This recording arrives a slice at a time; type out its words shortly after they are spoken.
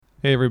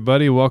Hey,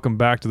 everybody. Welcome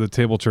back to the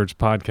Table Church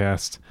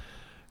podcast.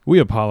 We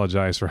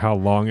apologize for how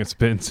long it's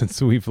been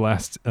since we've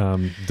last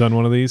done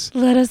one of these.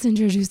 Let us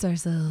introduce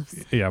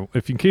ourselves. Yeah,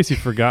 in case you've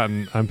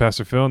forgotten, I'm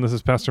Pastor Phil, and this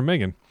is Pastor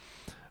Megan.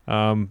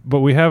 But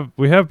we have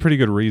pretty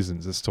good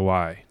reasons as to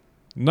why.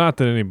 Not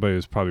that anybody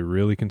was probably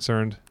really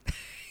concerned.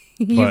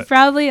 You've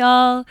probably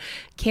all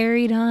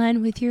carried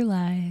on with your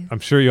lives. I'm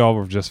sure you all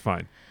were just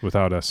fine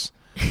without us.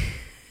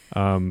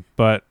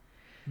 But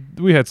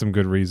we had some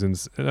good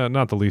reasons,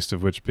 not the least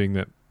of which being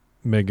that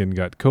Megan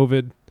got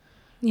COVID.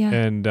 Yeah.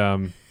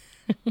 And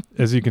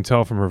as you can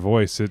tell from her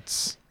voice,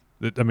 it's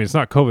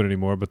not COVID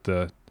anymore, but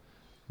the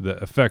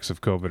effects of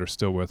COVID are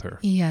still with her.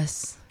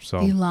 Yes. So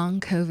the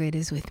long COVID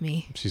is with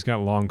me. She's got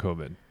long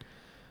COVID,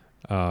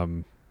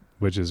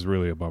 which is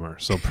really a bummer.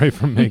 So pray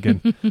for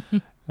Megan.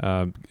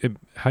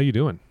 How you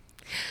doing?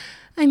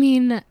 I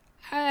mean,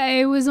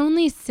 I was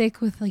only sick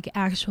with like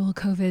actual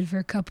COVID for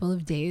a couple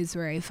of days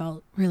where I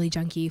felt really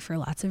junky for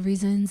lots of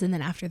reasons. And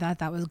then after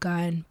that was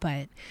gone.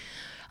 But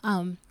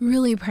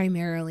really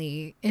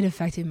primarily it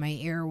affected my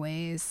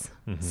airways.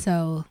 Mm-hmm.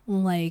 So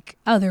like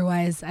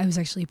otherwise I was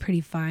actually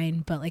pretty fine,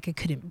 but like I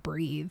couldn't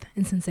breathe.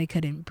 And since I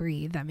couldn't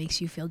breathe, that makes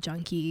you feel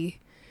junky.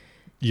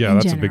 Yeah,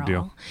 that's general. A big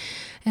deal.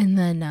 And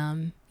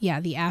then,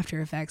 the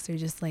after effects are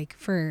just like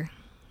for,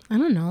 I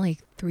don't know, like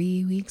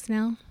 3 weeks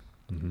now.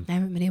 Mm-hmm. I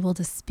haven't been able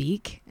to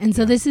speak. And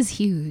so this is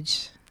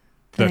huge.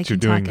 That you're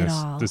doing this.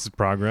 This is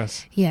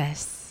progress.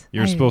 Yes.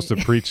 You're supposed to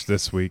preach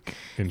this week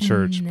in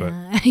church, but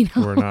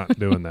we're not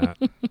doing that.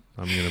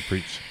 I'm going to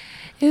preach.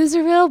 It was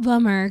a real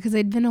bummer because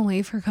I'd been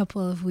away for a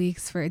couple of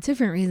weeks for a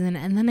different reason.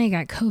 And then I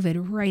got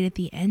COVID right at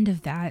the end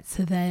of that.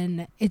 So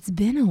then it's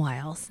been a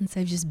while since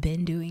I've just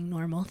been doing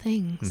normal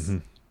things.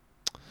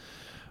 Mm-hmm.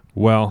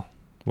 Well,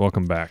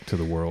 welcome back to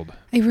the world.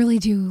 I really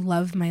do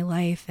love my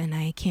life and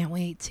I can't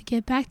wait to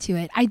get back to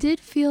it. I did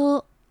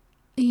feel,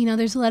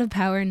 there's a lot of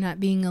power in not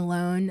being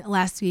alone.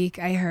 Last week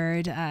I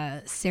heard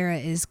Sarah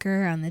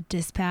Isgur on the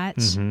Dispatch.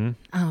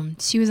 Mm-hmm.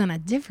 She was on a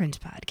different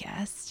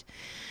podcast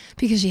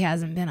because she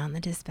hasn't been on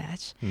the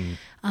Dispatch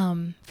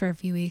for a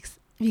few weeks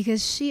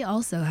because she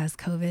also has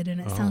COVID and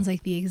it sounds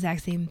like the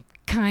exact same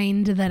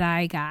kind that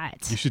I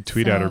got. You should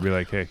tweet at her and be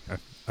like, hey,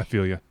 I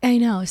feel you. I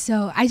know.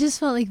 So I just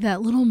felt like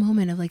that little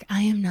moment of like,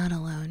 I am not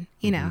alone,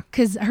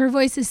 because her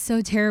voice is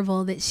so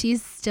terrible that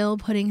she's still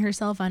putting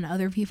herself on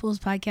other people's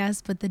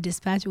podcasts, but the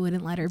Dispatch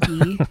wouldn't let her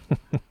be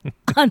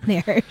on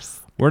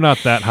theirs. We're not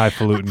that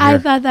highfalutin here. I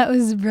thought that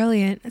was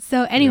brilliant.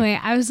 So anyway,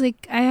 I was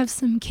like, I have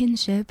some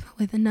kinship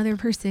with another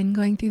person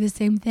going through the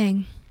same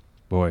thing.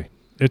 Boy,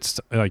 it's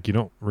like you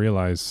don't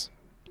realize,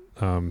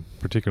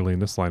 particularly in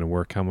this line of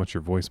work, how much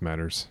your voice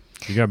matters.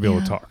 You got to be able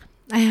to talk.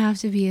 I have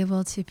to be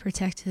able to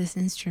protect this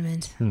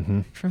instrument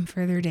from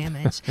further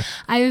damage.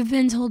 I have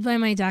been told by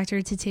my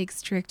doctor to take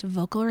strict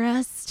vocal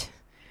rest.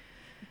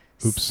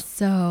 Oops.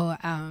 So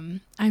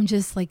I'm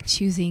just like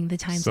choosing the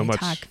times I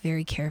talk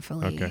very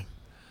carefully. Okay.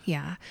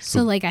 Yeah.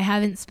 So like I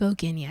haven't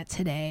spoken yet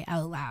today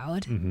out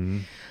loud.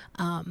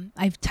 Mm-hmm.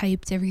 I've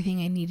typed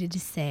everything I needed to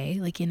say.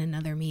 Like in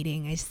another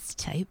meeting, I just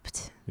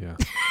typed. Yeah.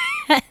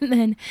 And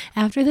then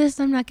after this,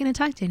 I'm not going to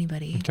talk to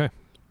anybody. Okay.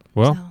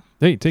 Well,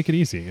 hey, take it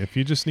easy. If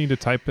you just need to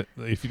type it,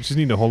 if you just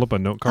need to hold up a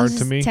note card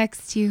to me,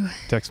 text you.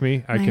 Text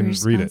me. I can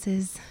read it.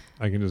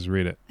 I can just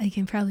read it. I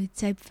can probably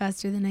type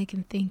faster than I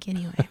can think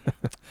anyway.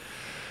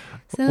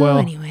 So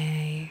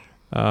anyway.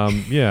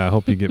 I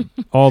hope you get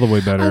all the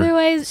way better.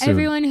 Otherwise, soon.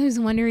 Everyone who's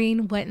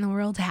wondering what in the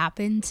world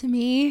happened to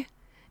me,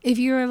 if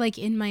you're like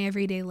in my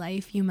everyday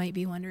life, you might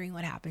be wondering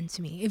what happened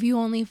to me. If you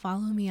only follow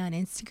me on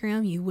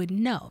Instagram, you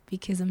wouldn't know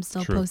because I'm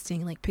still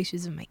posting like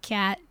pictures of my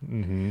cat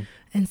and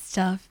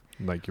stuff.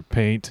 Like your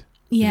paint,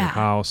 your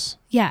house.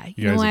 Yeah.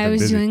 You know why I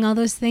was doing all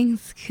those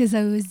things? Because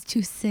I was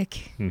too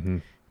sick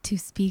to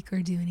speak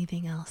or do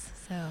anything else.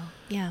 So,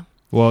 yeah.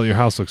 Well, your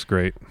house looks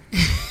great.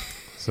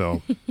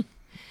 So,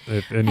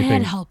 if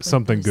anything,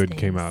 something good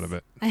came out of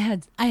it. I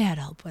had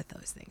help with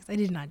those things. I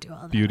did not do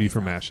all that. Beauty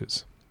from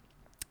ashes.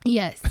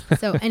 Yes.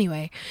 So,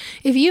 anyway,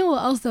 if you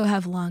also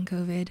have long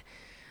COVID,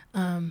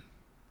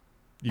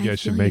 you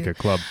guys should make a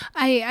club.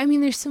 I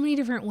mean, there's so many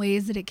different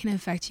ways that it can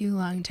affect you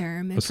long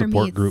term. A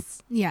support group.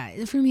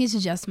 Yeah, for me, it's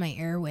just my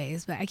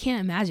airways. But I can't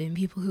imagine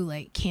people who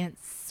like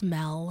can't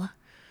smell,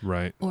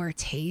 right, or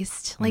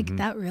taste. Like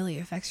that really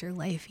affects your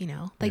life.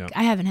 Like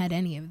I haven't had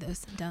any of those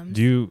symptoms.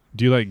 Do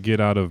you like get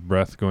out of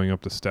breath going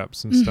up the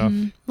steps and stuff?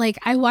 Like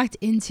I walked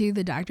into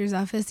the doctor's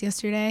office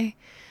yesterday,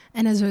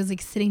 and as I was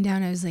like sitting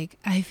down, I was like,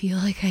 I feel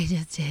like I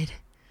just did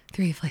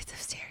 3 flights of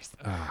stairs.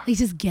 Like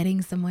just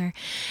getting somewhere.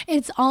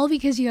 It's all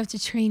because you have to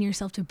train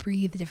yourself to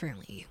breathe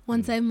differently.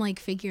 Once I'm like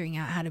figuring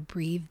out how to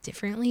breathe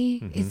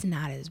differently, it's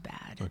not as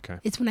bad. Okay.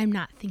 It's when I'm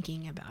not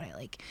thinking about it.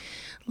 Like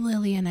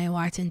Lily and I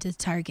walked into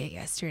Target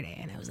yesterday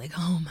and I was like,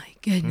 oh my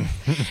goodness.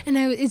 And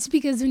it's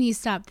because when you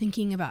stop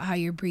thinking about how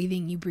you're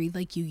breathing, you breathe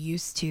like you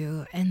used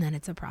to, and then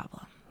it's a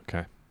problem.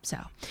 Okay. So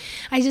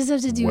I just have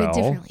to do it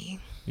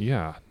differently.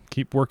 Yeah.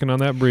 Keep working on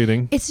that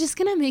breathing. It's just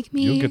going to make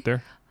me... You'll get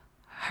there.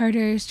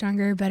 Harder,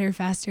 stronger, better,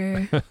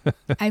 faster.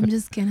 I'm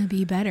just going to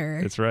be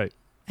better. That's right.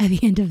 at the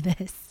end of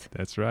this.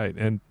 That's right.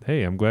 And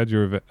hey, I'm glad you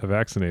were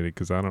vaccinated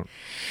because I don't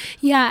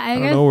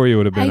Yeah, know where you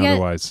would have been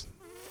otherwise.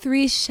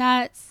 3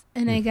 shots.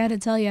 And I got to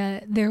tell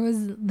you, there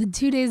was the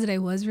 2 days that I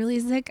was really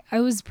sick. I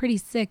was pretty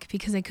sick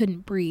because I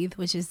couldn't breathe,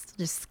 which is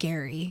just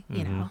scary,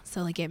 you know?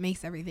 So like it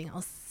makes everything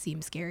else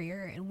seem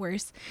scarier and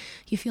worse.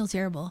 You feel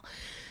terrible.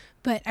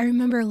 But I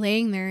remember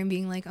laying there and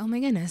being like, oh my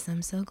goodness,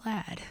 I'm so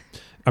glad.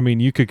 I mean,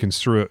 you could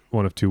construe it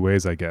one of 2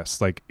 ways, I guess.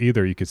 Like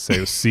either you could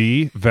say,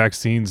 see,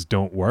 vaccines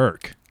don't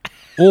work.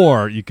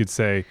 Or you could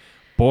say,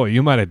 boy,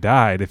 you might have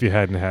died if you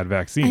hadn't had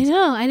vaccines. I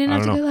know. I didn't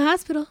have to go to the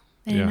hospital.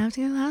 I didn't have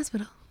to go to the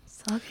hospital.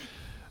 It's all good.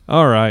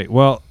 All right.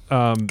 Well,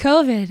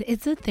 COVID,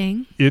 it's a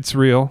thing. It's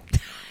real.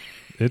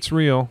 It's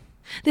real.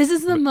 This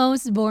is the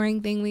most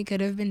boring thing we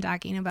could have been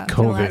talking about COVID.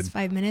 for the last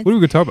 5 minutes. What are we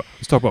going to talk about?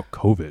 Let's talk about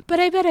COVID. But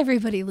I bet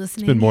everybody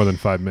listening. It's been more than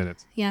 5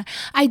 minutes. Yeah.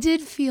 I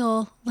did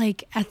feel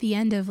like at the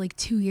end of like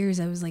 2 years,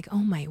 I was like,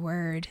 oh my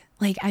word.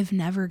 Like I've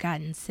never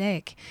gotten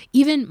sick.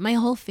 Even my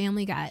whole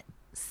family got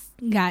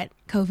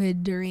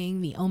COVID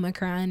during the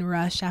Omicron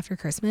rush after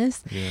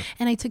Christmas. Yeah.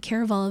 And I took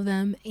care of all of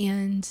them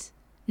and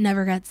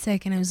never got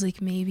sick. And I was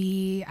like,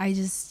 maybe I'm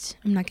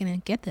not going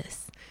to get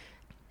this.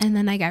 And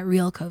then I got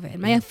real COVID.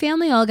 My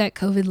family all got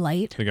COVID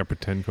light. They got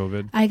pretend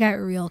COVID. I got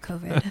real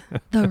COVID.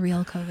 The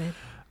real COVID.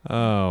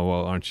 Oh,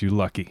 well, aren't you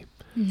lucky?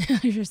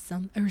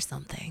 or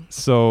something.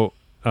 So,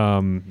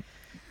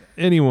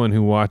 anyone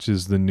who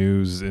watches the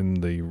news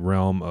in the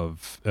realm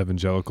of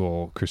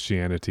evangelical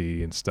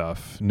Christianity and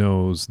stuff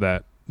knows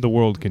that the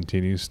world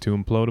continues to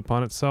implode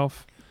upon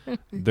itself.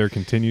 There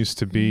continues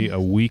to be a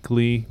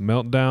weekly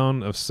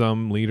meltdown of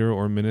some leader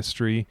or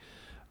ministry.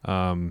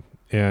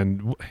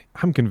 And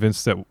I'm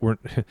convinced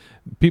that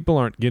people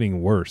aren't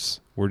getting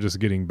worse. We're just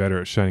getting better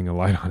at shining a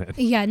light on it.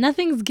 Yeah,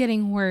 nothing's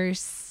getting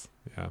worse.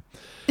 Yeah.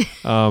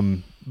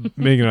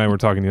 Megan and I were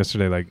talking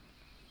yesterday, like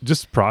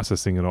just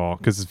processing it all,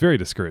 because it's very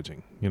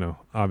discouraging, you know,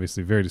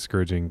 obviously very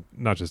discouraging,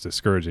 not just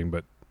discouraging,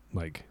 but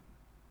like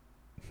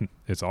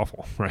it's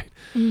awful, right?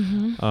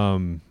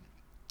 Mm-hmm.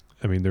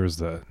 I mean, there was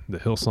the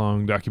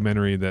Hillsong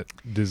documentary that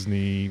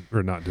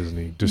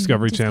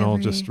Discovery Channel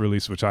just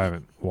released, which I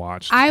haven't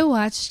watched. I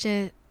watched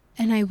it,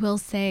 and I will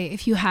say,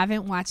 if you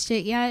haven't watched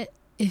it yet,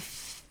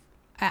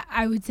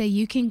 I would say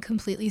you can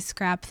completely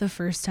scrap the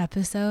first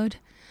episode.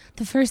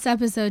 The first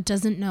episode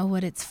doesn't know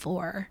what it's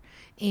for,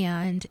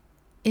 and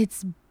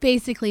it's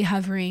basically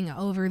hovering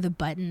over the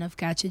button of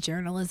gotcha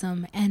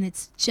journalism, and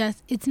it's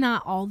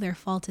not all their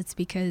fault. It's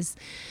because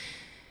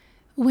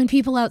when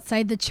people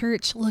outside the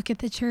church look at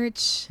the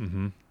church,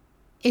 mm-hmm.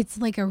 it's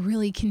like a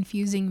really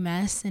confusing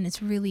mess, and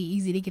it's really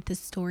easy to get the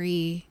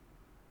story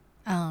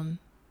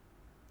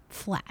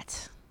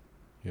flat.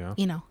 Yeah.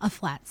 You know, a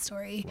flat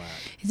story. Flat.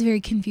 It's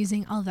very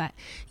confusing, all of that.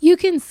 You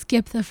can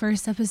skip the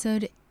first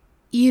episode.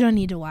 You don't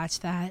need to watch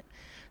that.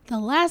 The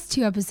last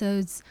 2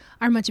 episodes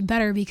are much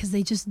better because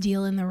they just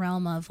deal in the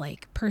realm of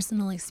like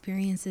personal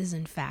experiences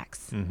and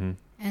facts. Mm-hmm.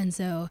 And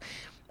so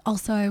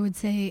also I would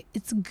say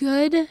it's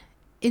good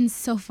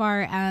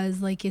insofar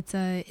as like it's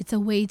a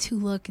way to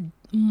look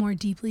more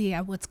deeply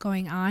at what's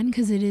going on,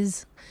 because it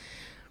is,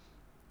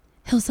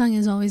 Hillsong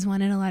has always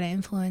wanted a lot of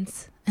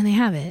influence, and they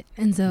have it.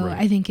 And so right.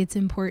 I think it's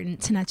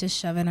important to not just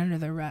shove it under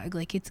the rug.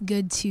 Like it's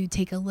good to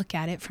take a look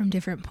at it from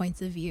different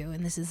points of view,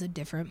 and this is a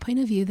different point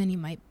of view than you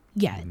might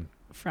get mm-hmm.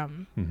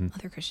 from mm-hmm.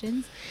 other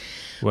Christians.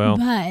 Well,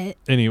 but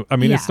anyway, I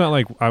mean, yeah. It's not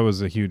like I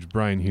was a huge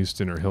Brian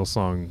Houston or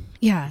Hillsong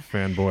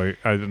fanboy.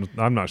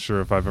 I'm not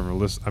sure if I've ever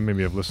listened. I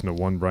maybe have listened to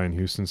one Brian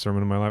Houston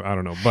sermon in my life. I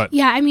don't know, but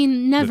yeah, I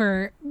mean,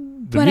 never.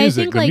 But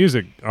music, I think the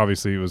music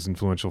obviously was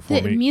influential for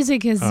me.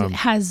 Music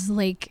has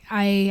like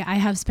I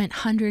have spent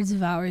hundreds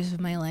of hours of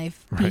my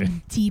life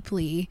being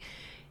deeply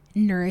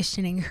nourished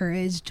and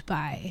encouraged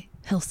by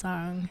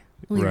Hillsong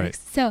lyrics. Right.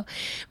 So,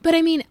 but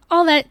I mean,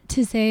 all that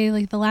to say,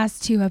 like the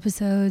last 2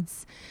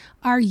 episodes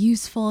are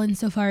useful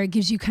insofar it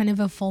gives you kind of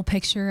a full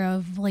picture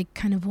of like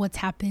kind of what's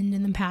happened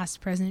in the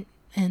past, present,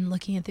 and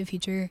looking at the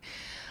future,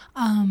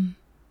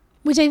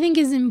 which I think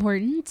is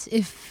important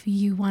if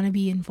you want to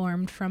be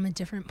informed from a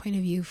different point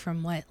of view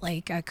from what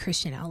like a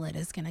Christian outlet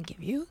is going to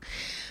give you.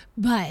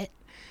 But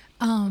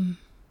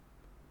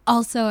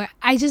also,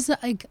 I just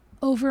like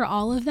over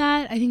all of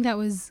that, I think that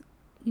was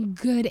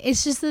good.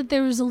 It's just that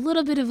there was a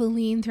little bit of a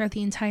lean throughout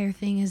the entire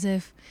thing, as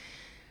if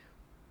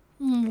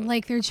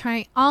like they're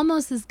trying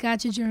almost this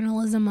gotcha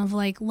journalism of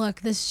like,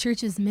 look, this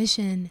church's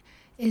mission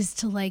is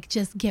to like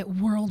just get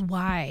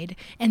worldwide,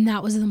 and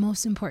that was the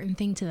most important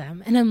thing to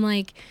them. And I'm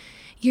like,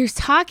 you're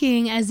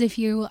talking as if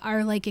you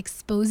are like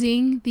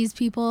exposing these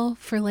people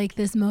for like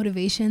this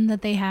motivation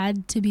that they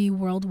had to be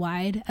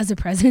worldwide as a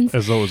presence,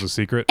 as though it was a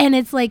secret. And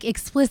it's like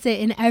explicit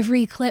in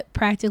every clip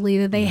practically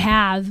that they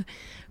have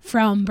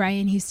from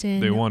Brian Houston.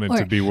 They wanted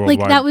to be worldwide.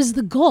 Like that was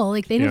the goal.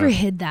 Like they never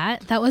hid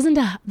that. That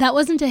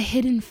wasn't a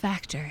hidden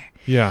factor.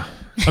 Yeah.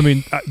 I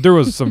mean, there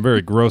was some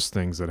very gross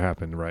things that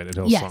happened, right, at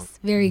Hillsong. Yes,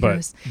 very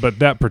gross. But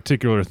that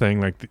particular thing,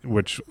 like,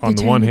 which on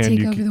the They're one trying to hand,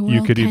 take you over the you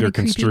world could either kinda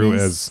construe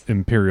creepiness. as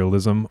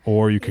imperialism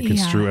or you could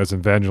construe as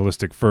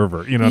evangelistic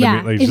fervor. You know what I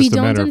mean? Like, if it's you just a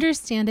don't matter of,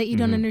 understand it, you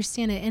don't Mhm.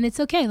 understand it. And it's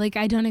okay. Like,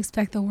 I don't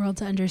expect the world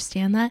to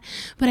understand that.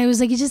 But I was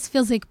like, it just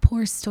feels like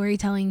poor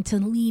storytelling to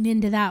lean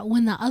into that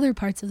when the other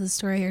parts of the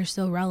story are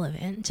so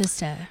relevant just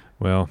to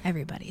well,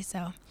 everybody.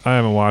 So I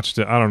haven't watched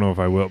it. I don't know if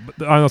I will.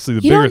 But honestly,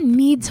 the you bigger don't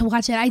need to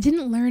watch it. I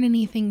didn't learn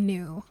anything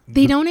new.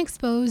 They don't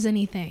expose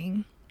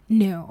anything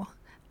new.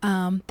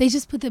 They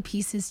just put the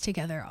pieces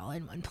together all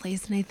in one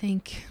place. And I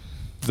think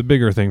the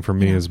bigger thing for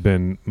me Yeah. has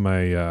been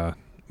my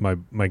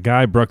my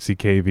guy Bruxy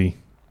Cavey.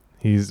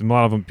 He's a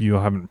lot of them you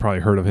haven't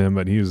probably heard of him,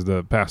 but he was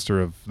the pastor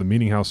of the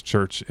Meeting House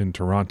Church in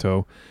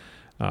Toronto.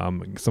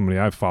 Somebody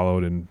I've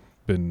followed and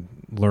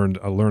learned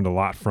a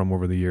lot from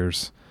over the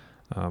years.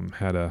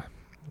 Had a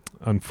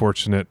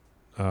unfortunate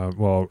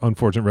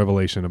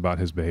revelation about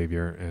his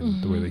behavior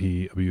and the way that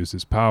he abused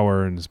his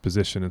power and his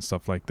position and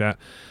stuff like that.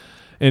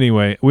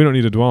 Anyway, we don't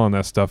need to dwell on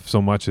that stuff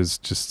so much as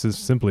just to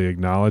simply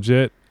acknowledge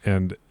it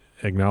and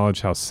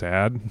acknowledge how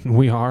sad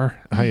we are.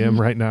 I am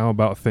right now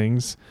about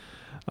things.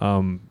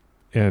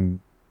 And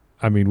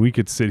I mean, we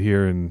could sit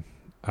here and,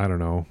 I don't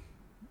know,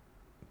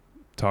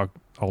 talk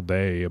all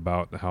day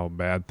about how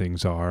bad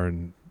things are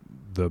and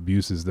the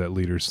abuses that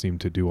leaders seem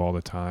to do all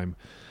the time.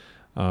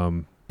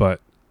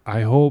 But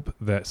I hope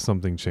that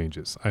something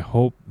changes. I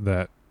hope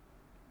that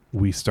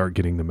we start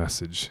getting the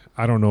message.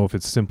 I don't know if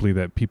it's simply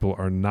that people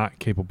are not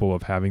capable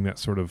of having that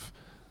sort of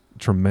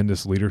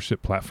tremendous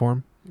leadership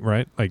platform,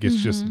 right? Like it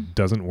just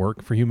doesn't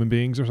work for human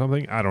beings or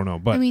something. I don't know.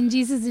 But I mean,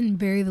 Jesus didn't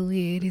bury the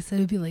lead. He said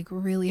it'd be like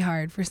really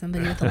hard for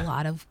somebody with a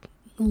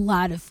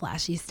lot of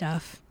flashy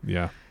stuff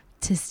yeah.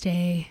 to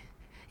stay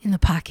in the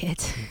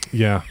pocket.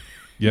 Yeah.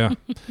 Yeah.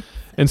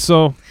 And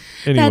so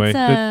anyway,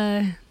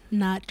 That's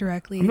not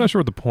directly. I'm not sure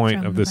what the point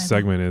from of the this Bible.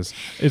 segment is.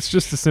 It's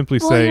just to simply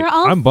Well, say, you're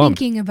all I'm bummed.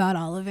 thinking about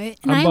all of it.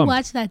 And I'm I bummed.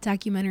 watched that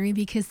documentary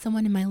because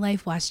someone in my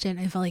life watched it and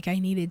I felt like I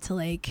needed to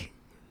like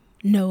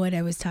know what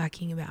I was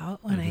talking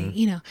about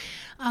when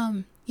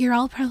you're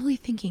all probably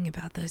thinking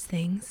about those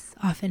things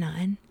off and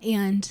on.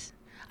 And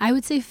I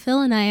would say Phil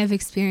and I have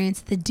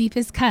experienced the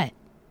deepest cut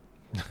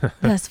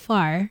thus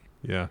far.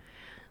 Yeah.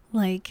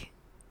 Like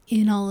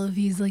in all of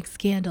these like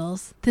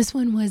scandals. This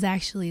one was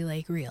actually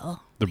like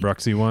real. The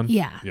Bruxy one?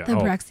 Yeah, the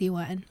Oh, Bruxy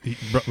one.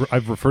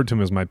 I've referred to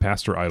him as my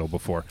pastor idol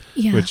before,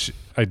 Yeah. which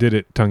I did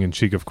it tongue in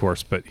cheek, of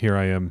course, but here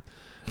I am.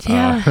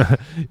 Yeah.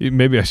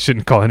 Maybe I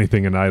shouldn't call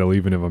anything an idol,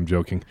 even if I'm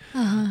joking,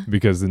 Uh-huh.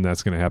 because then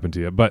that's going to happen to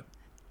you. But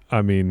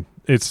I mean,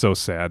 it's so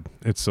sad.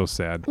 It's so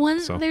sad.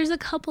 So, There's a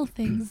couple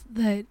things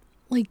that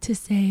like to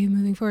say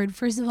moving forward.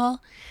 First of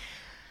all,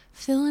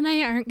 Phil and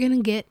I aren't going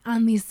to get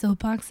on these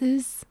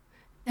soapboxes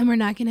and we're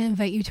not going to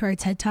invite you to our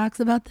TED Talks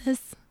about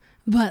this.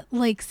 But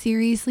like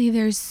seriously,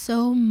 there's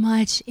so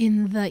much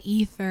in the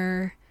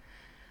ether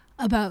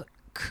about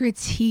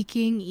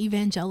critiquing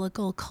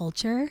evangelical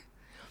culture.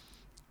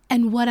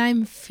 And what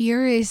I'm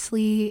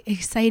furiously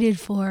excited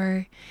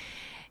for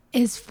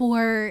is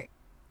for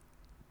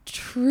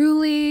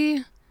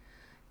truly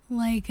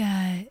like,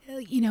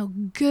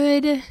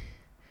 good,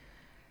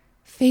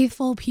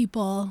 faithful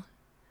people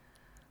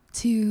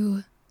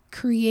to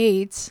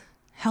create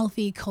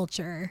healthy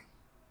culture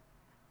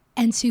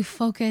and to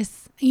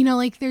focus,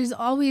 like there's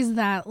always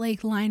that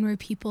like line where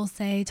people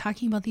say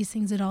talking about these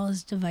things at all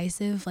is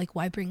divisive. Like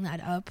why bring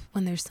that up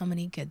when there's so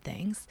many good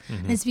things?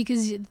 And it's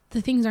because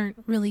the things aren't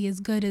really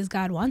as good as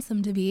God wants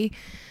them to be.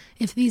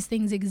 If these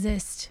things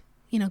exist,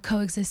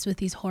 coexist with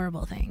these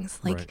horrible things.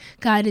 Like Right.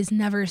 God is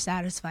never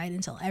satisfied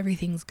until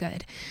everything's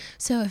good.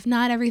 So if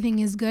not everything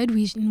is good,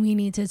 we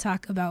need to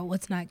talk about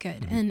what's not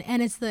good. And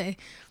it's the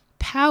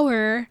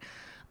power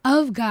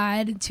of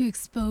God to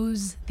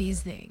expose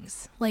these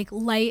things. Like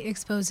light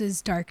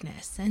exposes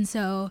darkness. And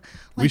so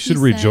like we should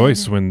you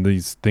rejoice said, when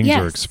these things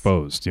are Yes.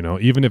 exposed,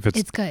 even if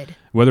it's good.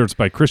 whether it's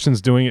by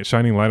Christians doing it,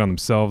 shining light on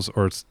themselves,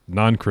 or it's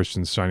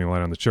non-Christians shining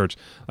light on the church.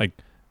 Like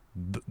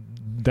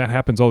that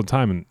happens all the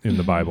time in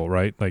the Bible,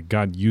 right? Like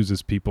God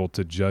uses people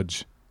to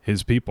judge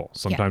his people,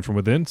 sometimes from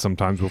within,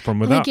 sometimes from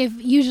without. Like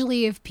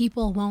if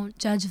people won't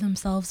judge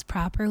themselves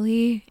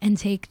properly and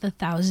take the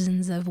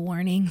thousands of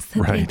warnings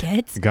that they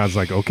get, God's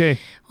like, okay.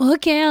 well,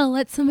 okay, I'll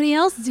let somebody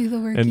else do the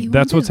work. And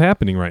that's what's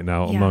happening right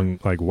now Yeah. among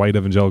like white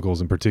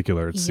evangelicals in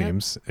particular, it Yep.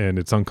 seems. And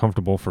it's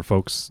uncomfortable for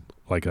folks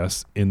like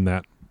us in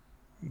that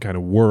kind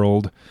of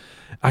world.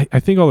 I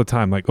think all the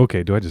time, like,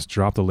 okay, do I just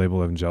drop the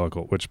label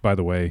evangelical? Which, by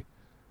the way,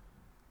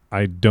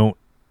 I don't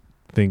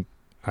think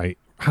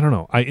I don't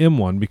know. I am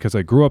one because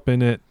I grew up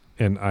in it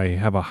and I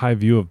have a high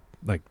view of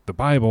like the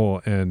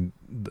Bible and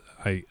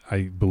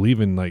I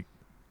believe in like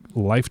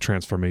life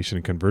transformation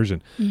and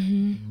conversion.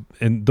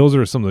 And those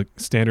are some of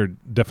the standard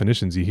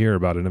definitions you hear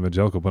about an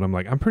evangelical, but I'm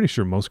like, I'm pretty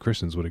sure most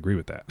Christians would agree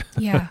with that.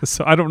 Yeah.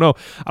 So I don't know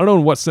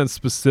in what sense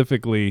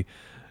specifically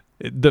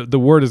the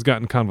word has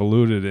gotten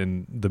convoluted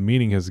and the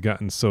meaning has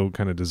gotten so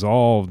kind of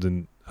dissolved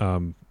and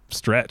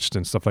stretched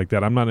and stuff like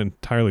that. I'm not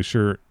entirely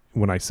sure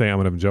when I say I'm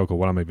an evangelical,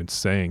 what I'm even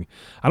saying.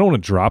 I don't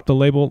want to drop the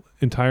label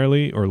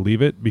entirely or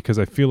leave it, because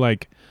I feel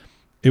like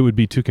it would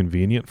be too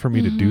convenient for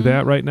me to do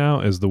that right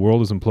now, as the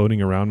world is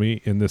imploding around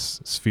me in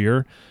this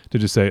sphere, to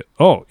just say,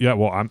 oh yeah,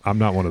 well, I'm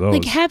not one of those.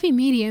 Like, happy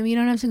medium. You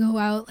don't have to go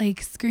out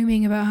like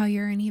screaming about how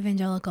you're an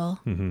evangelical,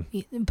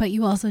 but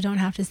you also don't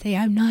have to say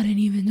I'm not an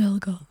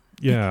evangelical.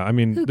 Yeah, I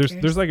mean, Who there's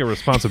cares? like a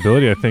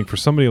responsibility, I think, for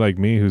somebody like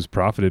me who's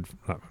profited.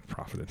 I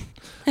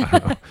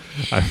don't know.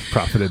 I've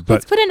profited, but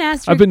Let's put an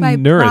asterisk I've been by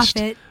nourished.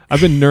 profit.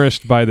 I've been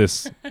nourished by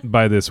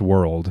this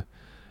world,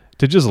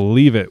 to just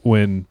leave it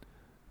when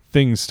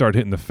things start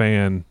hitting the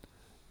fan,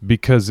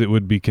 because it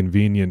would be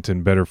convenient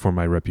and better for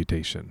my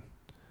reputation.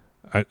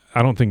 I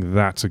don't think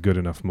that's a good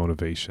enough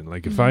motivation.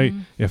 Like, if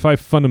I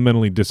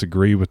fundamentally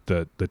disagree with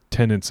the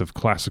tenets of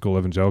classical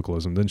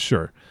evangelicalism, then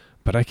sure.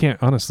 But I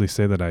can't honestly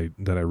say that I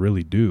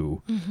really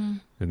do.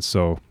 And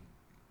so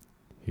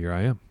here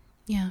I am.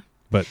 Yeah.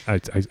 But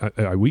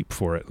I weep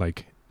for it.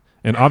 Like,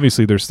 and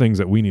obviously there's things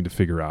that we need to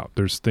figure out.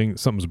 There's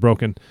something's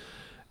broken,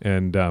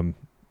 and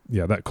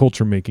that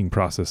culture making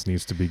process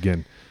needs to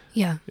begin.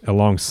 Yeah.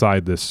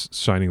 Alongside this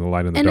shining the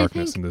light in the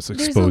darkness and this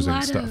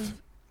exposing stuff.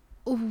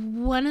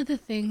 One of the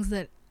things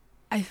that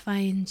I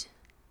find,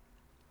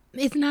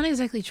 it's not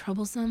exactly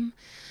troublesome,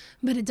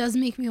 but it does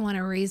make me want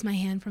to raise my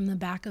hand from the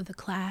back of the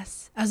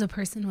class as a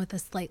person with a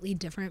slightly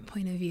different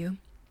point of view,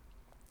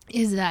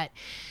 is that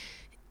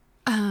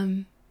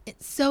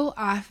it's so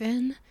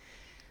often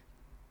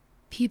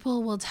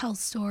people will tell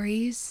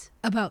stories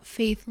about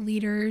faith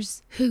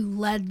leaders who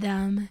led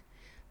them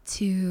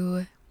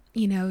to,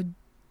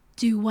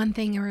 do one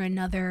thing or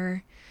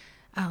another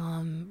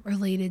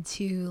related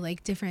to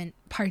like different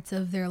parts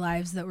of their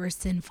lives that were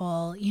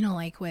sinful,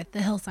 like with the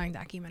Hillsong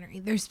documentary.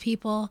 There's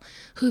people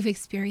who've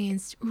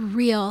experienced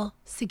real,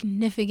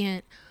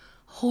 significant,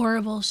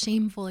 horrible,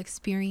 shameful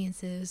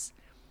experiences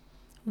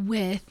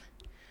with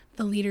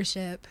the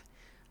leadership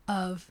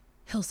of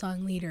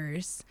Hillsong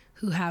leaders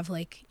who have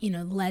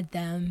led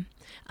them,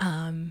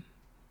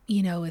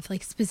 with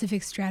like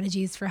specific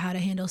strategies for how to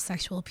handle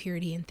sexual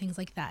purity and things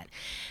like that.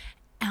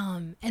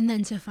 And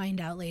then to find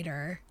out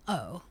later,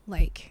 Carl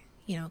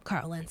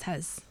Lentz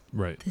has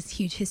this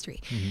huge history.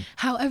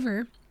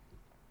 However,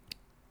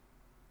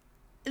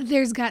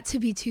 there's got to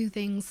be two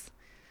things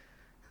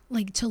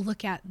to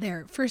look at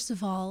there. First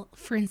of all,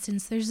 for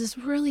instance, there's this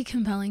really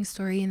compelling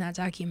story in that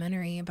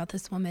documentary about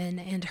this woman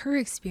and her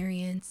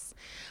experience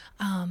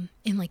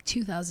in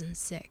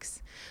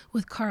 2006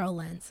 with Carl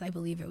Lentz. I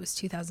believe it was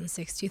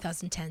 2006,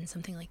 2010,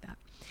 something like that.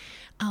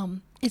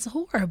 It's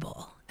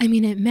horrible. I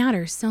mean, it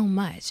matters so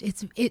much.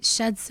 It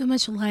sheds so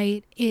much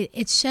light.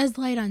 It sheds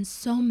light on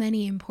so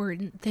many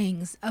important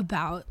things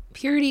about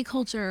purity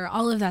culture,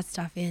 all of that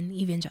stuff in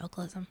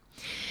evangelicalism.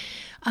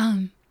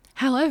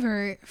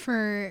 However,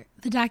 for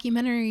the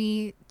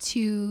documentary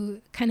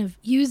to kind of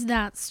use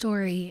that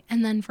story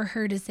and then for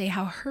her to say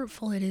how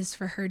hurtful it is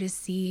for her to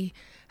see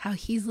how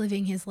he's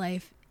living his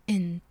life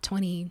in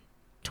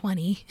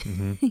 2020,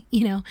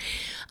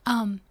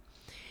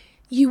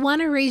 you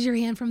want to raise your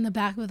hand from the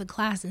back of the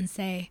class and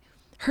say,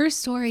 her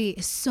story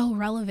is so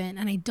relevant,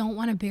 and I don't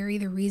want to bury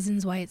the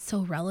reasons why it's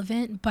so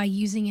relevant by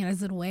using it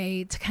as a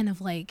way to kind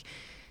of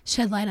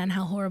shed light on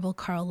how horrible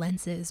Carl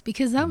Lentz is,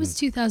 because that was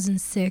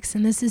 2006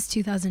 and this is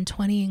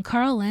 2020, and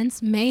Carl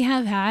Lentz may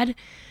have had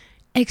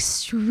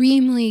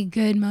extremely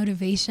good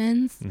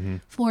motivations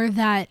for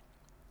that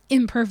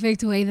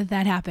imperfect way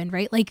that happened,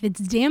 right? It's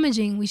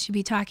damaging. We should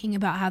be talking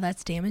about how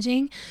that's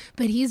damaging,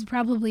 but he's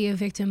probably a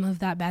victim of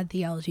that bad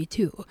theology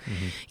too,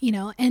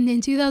 and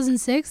in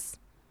 2006,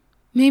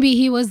 maybe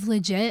he was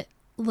legit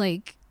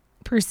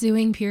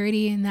pursuing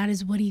purity, and that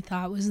is what he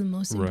thought was the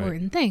most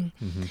important thing.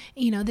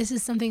 This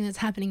is something that's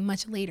happening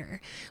much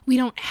later. We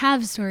don't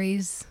have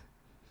stories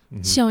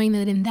showing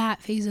that in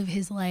that phase of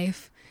his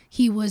life,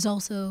 he was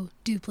also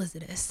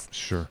duplicitous.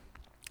 Sure.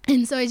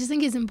 And so I just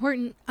think it's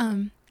important,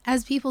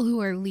 as people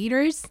who are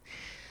leaders,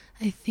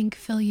 I think,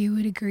 Phil, you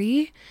would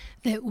agree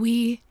that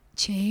we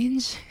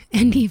change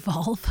and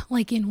evolve,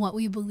 in what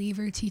we believe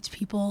or teach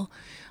people.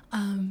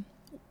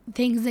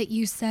 Things that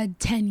you said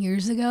 10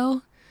 years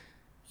ago,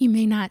 you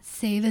may not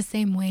say the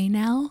same way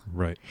now.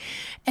 Right.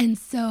 And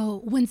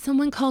so when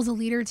someone calls a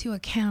leader to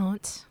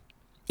account,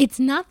 it's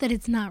not that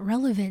it's not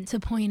relevant to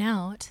point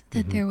out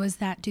that there was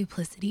that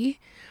duplicity,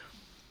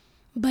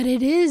 but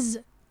it is,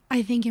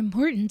 I think,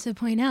 important to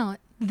point out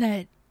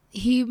that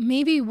he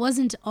maybe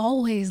wasn't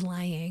always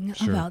lying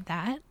about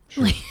that.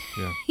 Sure.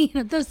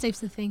 Those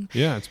types of things.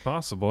 Yeah, it's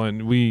possible.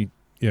 And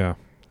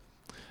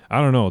I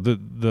don't know,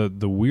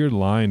 the weird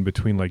line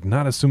between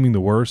not assuming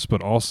the worst,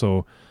 but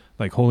also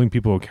holding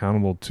people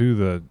accountable to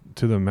the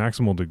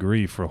maximal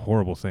degree for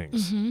horrible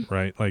things,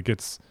 right?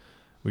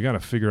 We got to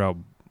figure out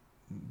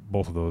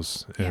both of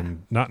those,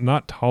 and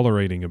not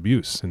tolerating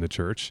abuse in the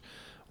church,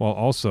 while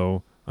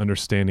also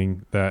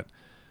understanding that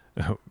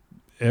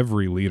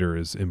every leader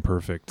is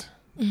imperfect.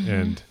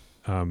 And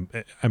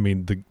I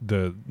mean,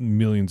 the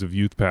millions of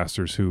youth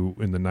pastors who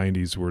in the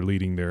 90s were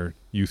leading their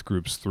youth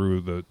groups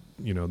through the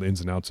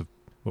ins and outs of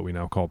what we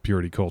now call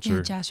purity culture.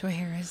 Yeah, Joshua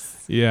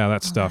Harris. Yeah,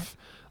 that stuff.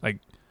 like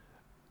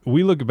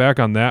we look back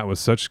on that with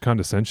such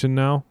condescension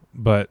now,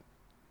 but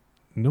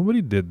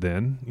nobody did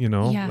then,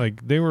 Yeah.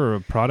 like they were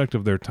a product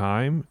of their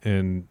time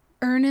and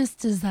earnest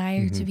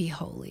desire to be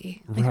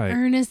holy, like Right.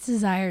 earnest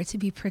desire to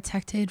be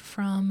protected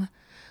from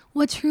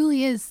what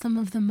truly is some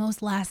of the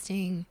most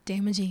lasting,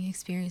 damaging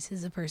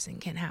experiences a person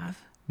can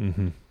have.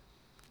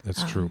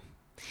 That's true.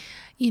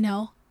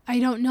 I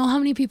don't know how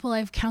many people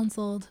I've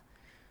counseled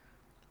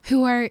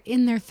who are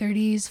in their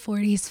 30s,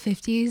 40s,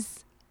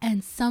 50s,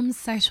 and some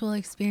sexual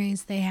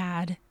experience they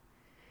had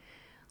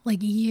like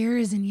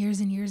years and years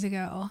and years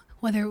ago,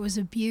 whether it was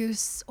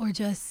abuse or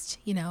just,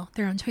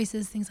 their own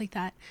choices, things like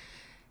that.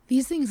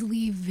 These things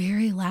leave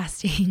very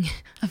lasting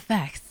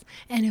effects.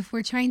 And if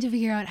we're trying to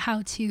figure out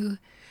how to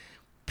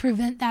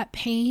prevent that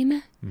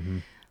pain,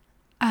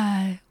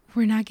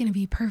 we're not going to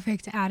be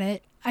perfect at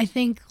it. I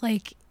think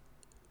like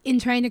in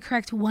trying to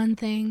correct one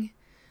thing,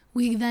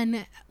 we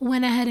then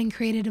went ahead and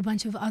created a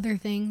bunch of other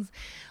things.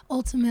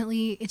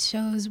 Ultimately, it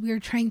shows we're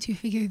trying to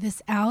figure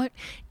this out,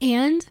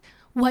 and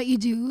what you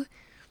do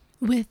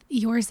with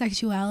your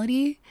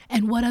sexuality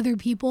and what other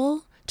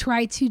people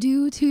try to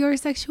do to your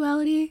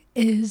sexuality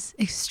is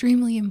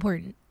extremely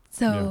important.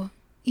 So,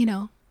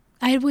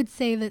 I would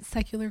say that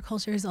secular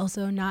culture is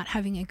also not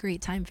having a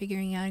great time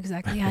figuring out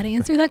exactly how to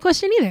answer that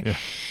question either. Yeah.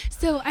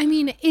 So, I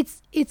mean,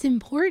 it's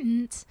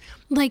important.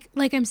 Like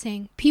I'm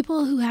saying,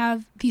 people who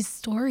have these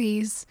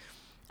stories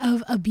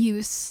of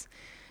abuse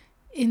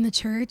in the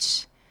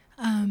church,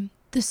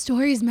 the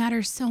stories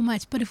matter so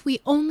much. But if we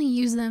only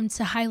use them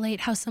to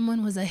highlight how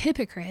someone was a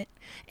hypocrite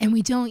and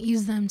we don't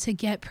use them to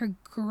get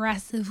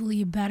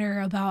progressively better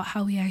about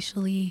how we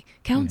actually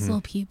counsel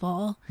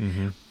people,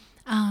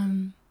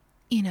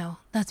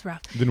 that's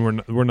rough. Then we don't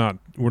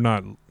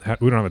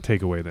have a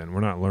takeaway. Then we're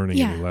not learning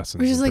any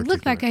lessons. We're just like,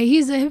 look, that guy,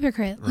 he's a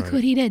hypocrite. Look Right.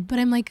 what he did. But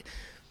I'm like,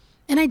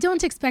 and I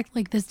don't expect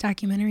like this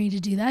documentary to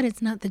do that.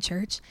 It's not the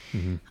church.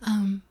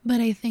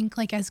 But I think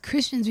like as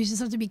Christians, we just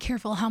have to be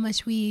careful how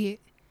much we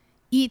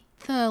eat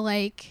the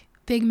like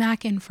Big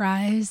Mac and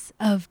fries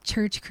of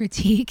church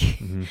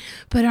critique,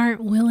 but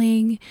aren't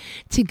willing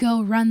to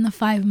go run the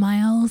 5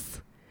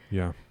 miles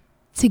Yeah.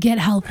 to get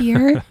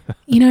healthier.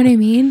 You know what I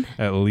mean?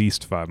 At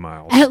least 5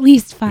 miles. At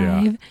least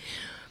 5.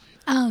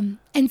 And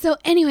so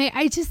anyway,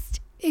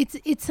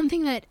 it's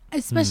something that,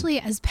 especially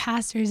as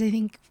pastors, I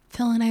think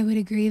Phil and I would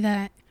agree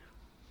that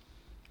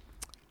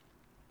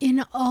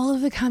in all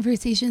of the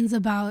conversations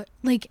about,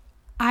 like,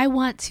 I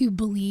want to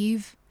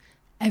believe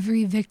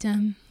every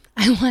victim.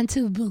 I want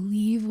to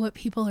believe what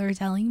people are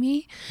telling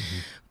me.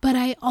 But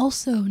I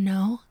also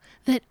know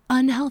that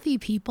unhealthy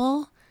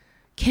people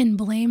can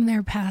blame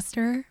their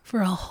pastor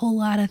for a whole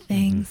lot of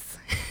things.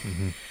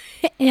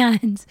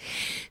 And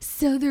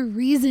so the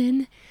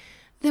reason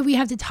that we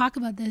have to talk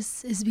about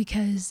this is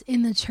because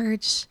in the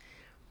church,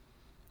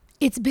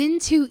 it's been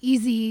too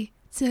easy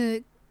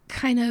to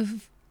kind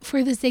of,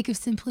 for the sake of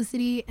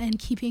simplicity and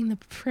keeping the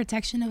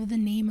protection of the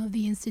name of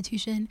the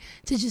institution,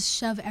 to just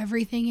shove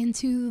everything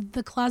into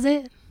the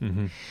closet.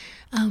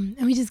 And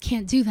we just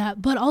can't do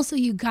that. But also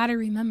you got to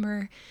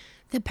remember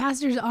that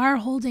pastors are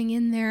holding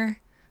in their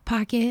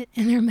pocket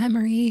and their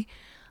memory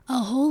a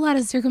whole lot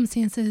of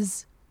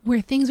circumstances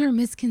where things were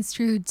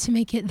misconstrued to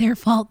make it their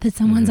fault that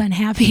someone's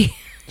unhappy.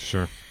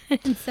 Sure.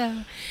 And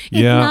so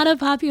it's not a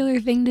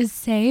popular thing to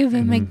say,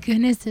 but my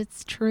goodness,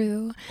 it's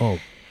true. Oh,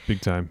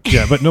 big time.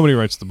 Yeah, but nobody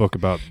writes the book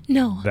about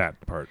No. that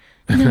part.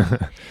 No,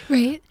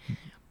 right?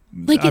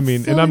 Like, I it's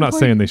mean, so and I'm not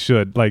saying important. they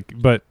should, like,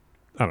 but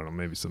I don't know,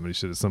 maybe somebody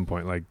should at some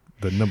point, like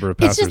the number of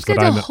It's pastors just good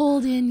that I to know,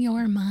 hold in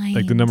your mind.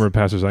 like the number of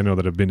pastors I know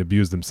that have been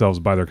abused themselves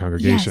by their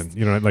congregation. Yes.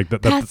 You know, like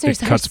that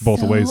Pastors it cuts are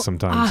both so ways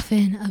sometimes.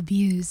 often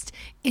abused.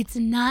 It's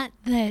not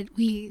that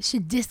we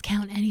should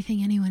discount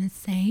anything anyone is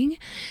saying.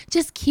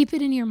 Just keep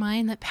it in your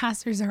mind that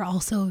pastors are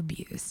also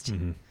abused.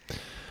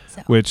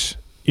 So. Which,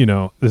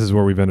 this is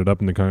where we've ended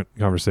up in the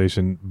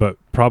conversation, but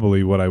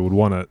probably what I would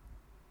want to,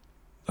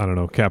 I don't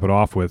know, cap it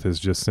off with is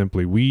just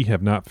simply, we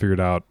have not figured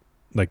out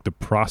like the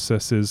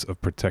processes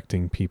of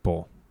protecting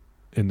people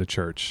in the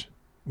church.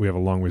 We have a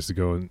long ways to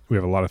go, and we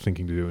have a lot of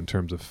thinking to do in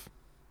terms of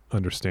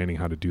understanding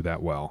how to do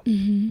that well.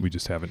 We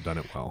just haven't done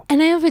it well. And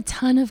I have a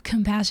ton of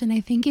compassion. I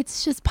think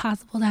it's just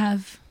possible to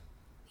have,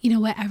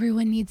 what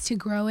everyone needs to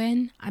grow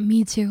in.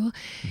 Me too,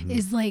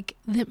 is like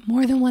that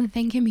more than one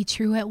thing can be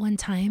true at one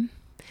time.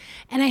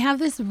 And I have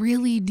this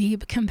really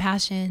deep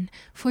compassion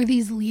for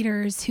these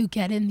leaders who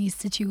get in these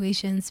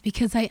situations,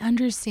 because I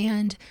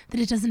understand that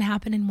it doesn't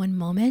happen in one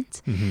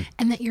moment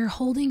and that you're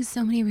holding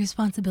so many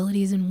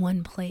responsibilities in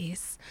one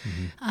place.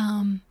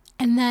 And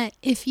that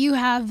if you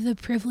have the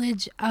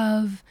privilege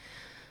of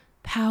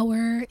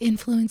power,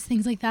 influence,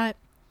 things like that,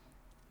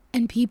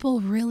 and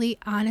people really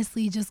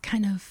honestly just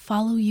kind of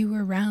follow you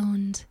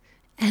around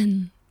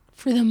and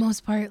for the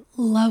most part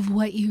love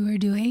what you are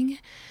doing,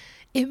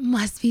 it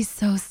must be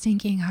so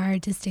stinking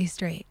hard to stay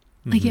straight.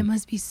 Like, it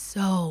must be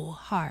so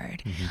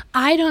hard.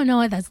 I don't know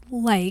what that's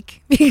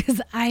like because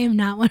I am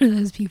not one of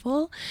those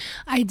people.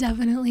 I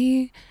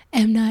definitely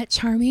am not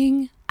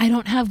charming. I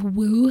don't have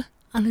woo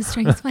on the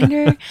Strengths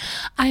Finder.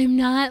 I'm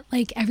not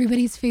like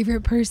everybody's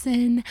favorite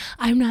person.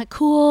 I'm not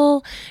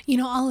cool,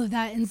 all of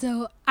that. And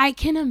so I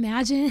can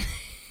imagine.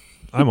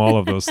 I'm all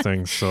of those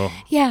things. So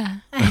yeah,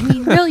 I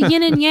mean, real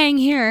yin and yang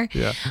here.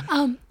 Yeah.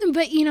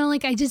 But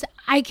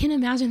I can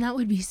imagine that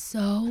would be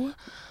so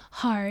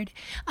hard.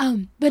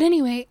 But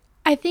anyway,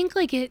 I think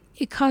like it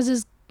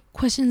causes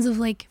questions of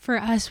like, for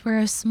us, we're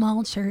a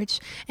small church,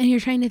 and you're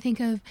trying to think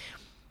of,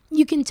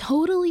 you can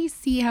totally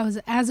see how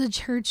as a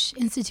church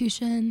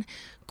institution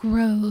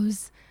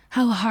grows,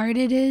 how hard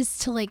it is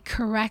to like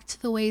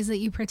correct the ways that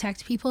you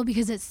protect people,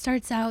 because it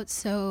starts out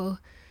so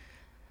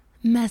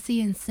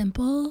messy and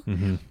simple,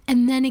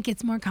 and then it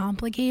gets more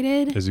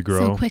complicated as you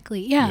grow so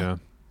quickly. Yeah.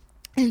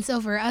 And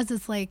so for us,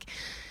 it's like,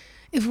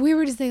 if we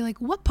were to say like,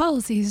 what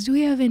policies do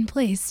we have in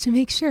place to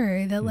make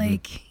sure that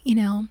like,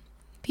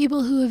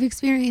 people who have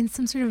experienced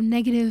some sort of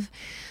negative,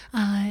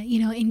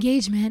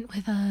 engagement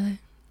with a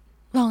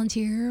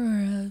volunteer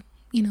or a,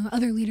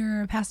 other leader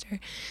or a pastor,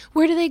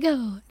 where do they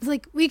go? It's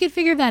like, we could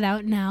figure that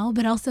out now,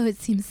 but also it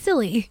seems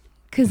silly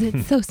because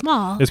it's so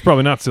small. It's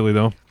probably not silly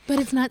though. But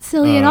it's not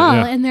silly at all.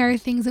 Yeah. And there are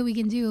things that we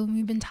can do. And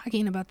we've been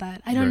talking about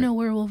that. I don't know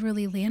where we'll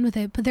really land with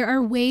it, but there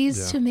are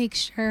ways to make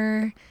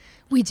sure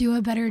we do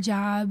a better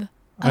job.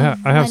 I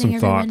have some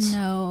thoughts.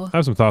 Know. I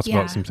have some thoughts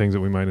about some things that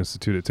we might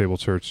institute at Table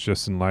Church,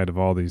 just in light of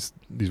all these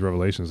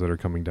revelations that are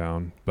coming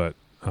down. But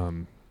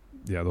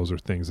those are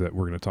things that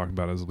we're going to talk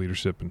about as a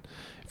leadership. And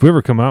if we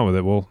ever come out with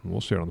it,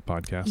 we'll share it on the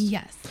podcast.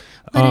 Yes.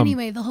 But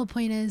anyway, the whole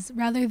point is,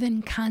 rather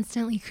than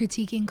constantly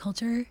critiquing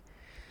culture,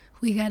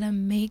 we got to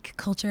make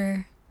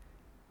culture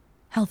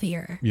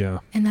healthier. Yeah.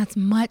 And that's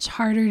much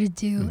harder to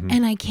do.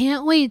 And I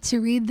can't wait to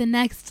read the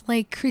next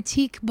like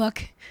critique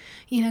book,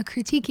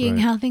 critiquing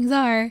how things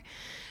are.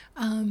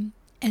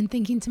 And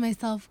thinking to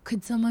myself,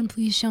 could someone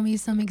please show me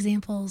some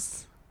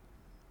examples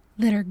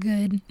that are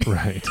good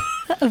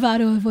of how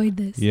to avoid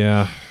this?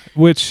 Yeah.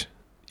 Which,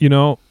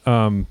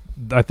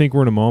 I think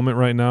we're in a moment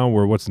right now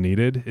where what's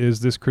needed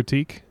is this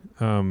critique.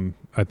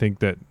 I think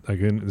that,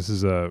 again, this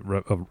is a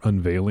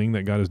unveiling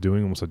that God is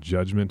doing, almost a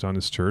judgment on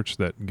his church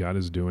that God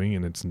is doing,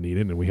 and it's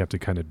needed, and we have to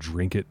kind of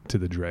drink it to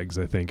the dregs,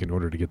 I think, in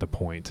order to get the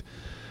point.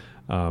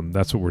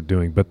 That's what we're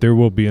doing. But there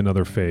will be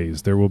another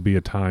phase. There will be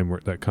a time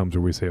that comes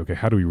where we say, okay,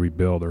 how do we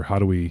rebuild, or how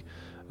do we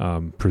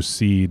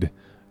proceed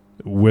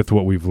with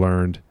what we've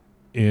learned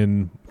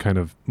in kind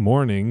of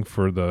mourning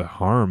for the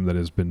harm that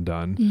has been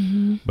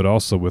done, but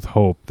also with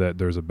hope that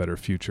there's a better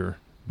future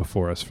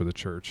before us for the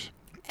church.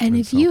 And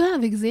if you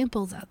have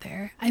examples out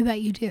there, I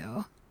bet you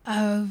do,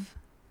 of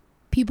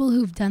people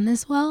who've done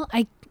this well.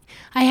 I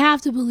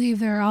have to believe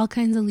there are all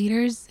kinds of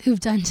leaders who've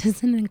done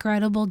just an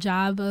incredible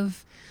job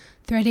of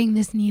threading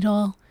this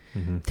needle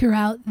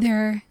throughout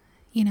their,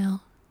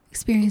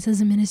 experience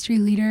as a ministry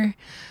leader.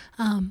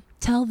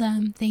 Tell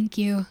them thank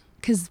you,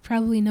 because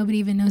probably nobody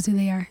even knows who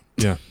they are.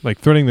 Yeah, like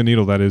threading the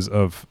needle, that is,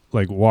 of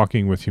like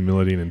walking with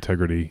humility and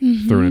integrity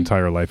through an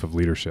entire life of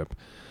leadership.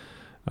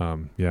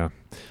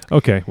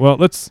 Okay, well,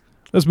 let's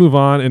move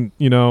on. And,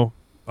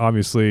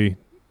 obviously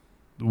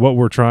what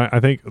we're trying, I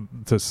think,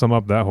 to sum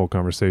up that whole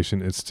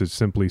conversation, is to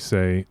simply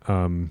say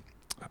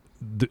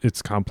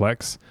it's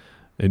complex.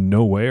 In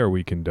no way are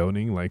we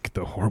condoning like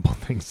the horrible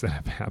things that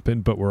have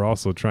happened, but we're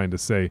also trying to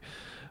say,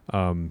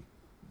 what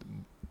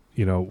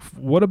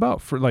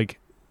about for like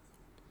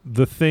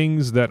the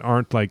things that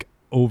aren't like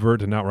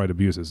overt and outright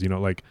abuses,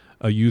 like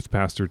a youth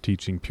pastor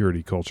teaching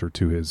purity culture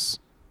to his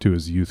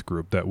youth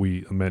group, that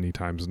we many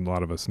times, and a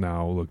lot of us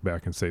now look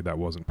back and say that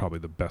wasn't probably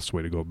the best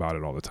way to go about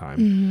it all the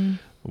time,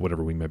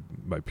 whatever we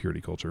meant by purity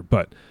culture.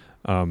 But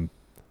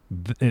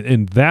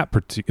in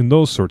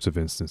those sorts of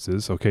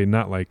instances, okay,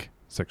 not like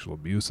sexual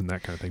abuse and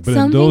that kind of thing, but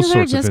some in those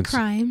things sorts are of just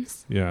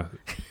crimes. Yeah,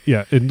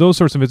 in those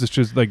sorts of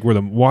instances, like where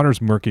the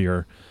water's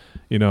murkier,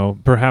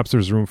 perhaps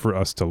there's room for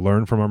us to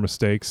learn from our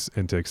mistakes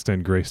and to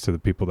extend grace to the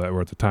people that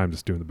were at the time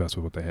just doing the best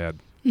with what they had.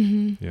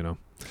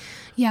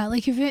 Yeah,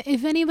 like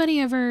if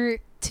anybody ever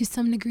to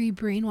some degree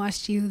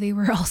brainwashed you, they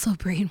were also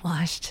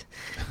brainwashed.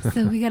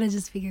 So we got to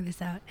just figure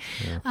this out.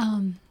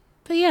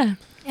 But yeah,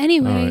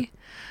 anyway,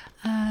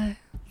 on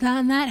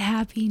that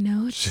happy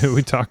note, should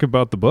we talk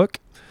about the book?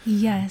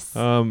 Yes.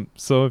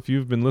 So if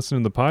you've been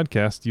listening to the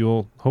podcast,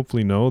 you'll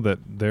hopefully know that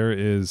there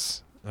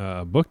is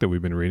a book that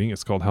we've been reading.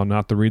 It's called How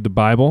Not to Read the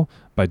Bible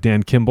by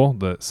Dan Kimball.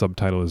 The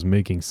subtitle is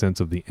Making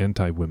Sense of the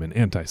Anti-Women,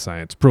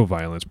 Anti-Science,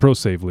 Pro-Violence,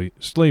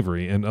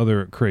 Pro-Slavery, and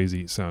Other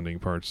Crazy Sounding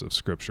Parts of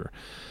Scripture.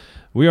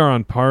 We are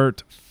on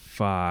part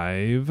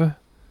 5.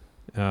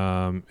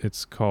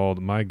 It's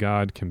called My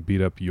God Can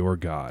Beat Up Your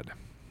God.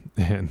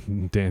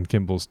 And Dan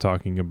Kimball's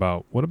talking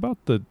about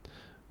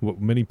what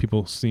many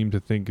people seem to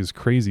think is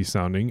crazy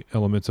sounding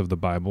elements of the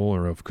Bible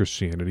or of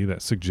Christianity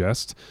that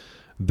suggest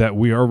that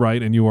we are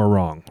right and you are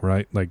wrong,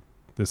 right? Like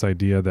this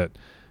idea that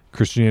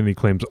Christianity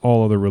claims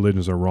all other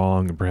religions are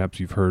wrong, and perhaps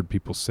you've heard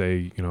people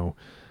say,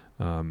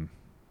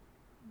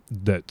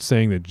 that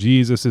saying that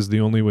Jesus is the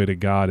only way to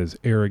God is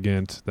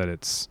arrogant, that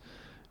it's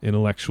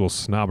intellectual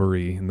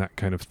snobbery and that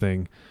kind of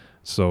thing.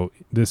 So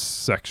this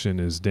section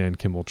is Dan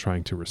Kimball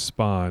trying to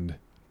respond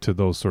to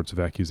those sorts of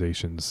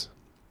accusations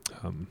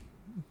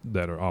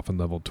that are often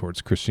leveled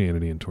towards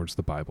Christianity and towards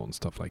the Bible and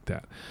stuff like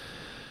that.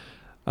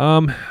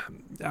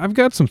 I've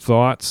got some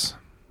thoughts.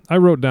 I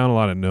wrote down a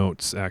lot of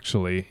notes,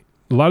 actually.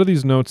 A lot of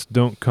these notes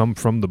don't come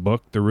from the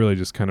book. They're really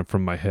just kind of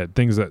from my head,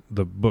 things that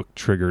the book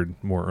triggered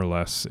more or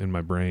less in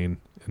my brain.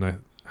 And I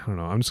don't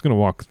know. I'm just going to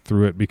walk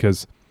through it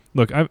because,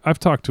 look, I've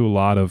talked to a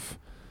lot of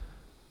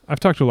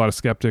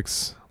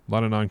skeptics, a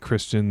lot of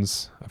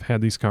non-Christians. I've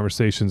had these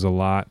conversations a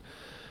lot.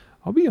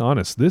 I'll be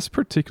honest, this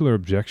particular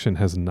objection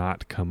has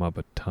not come up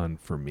a ton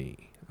for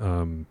me.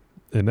 And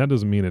that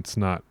doesn't mean it's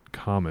not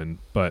common,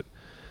 but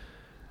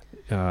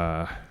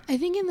I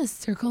think in the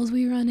circles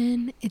we run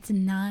in, it's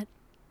not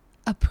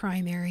a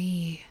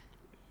primary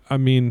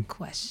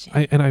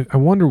question. I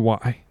wonder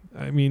why.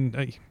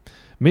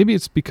 Maybe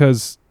it's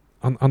because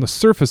on the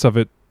surface of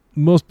it,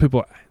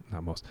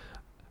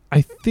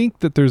 I think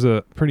that there's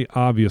a pretty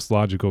obvious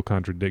logical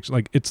contradiction.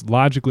 Like, it's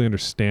logically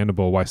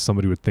understandable why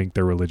somebody would think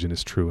their religion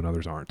is true and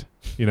others aren't.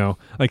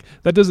 Like,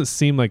 that doesn't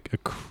seem like a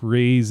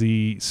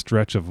crazy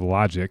stretch of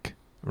logic,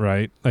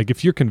 right? Like,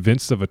 if you're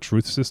convinced of a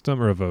truth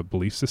system or of a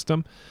belief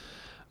system,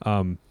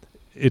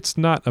 it's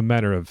not a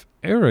matter of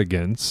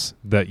arrogance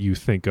that you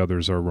think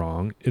others are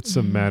wrong. It's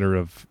a matter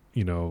of,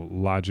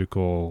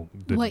 logical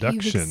deduction. What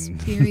you've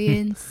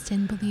experienced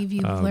and believe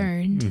you've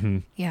learned. Mm-hmm.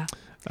 Yeah.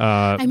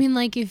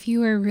 Like, if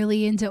you are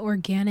really into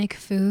organic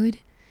food,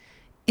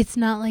 it's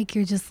not like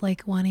you're just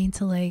like wanting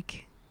to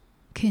like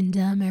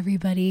condemn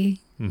everybody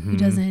who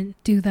doesn't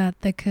do that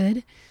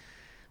could,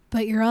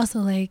 but you're also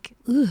like,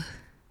 ooh,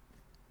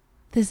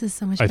 this is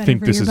so much better for your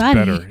body. I think this is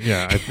better.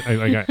 Yeah.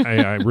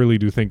 I really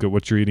do think that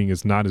what you're eating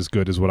is not as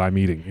good as what I'm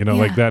eating.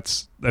 Like,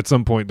 that's at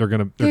some point they're going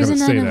to say that, right?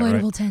 There's an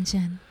unavoidable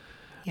tension.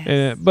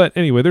 Yes. But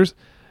anyway,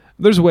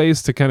 there's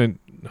ways to kind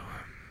of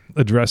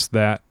address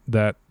that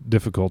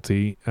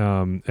difficulty.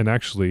 And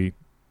actually,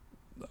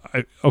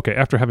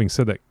 after having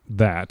said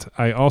that,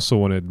 I also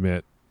want to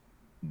admit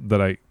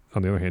that I,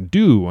 on the other hand,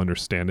 do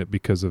understand it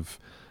because of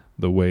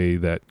the way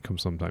that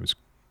sometimes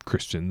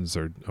Christians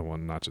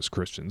not just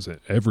Christians,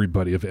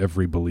 everybody of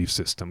every belief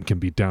system can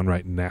be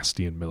downright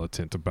nasty and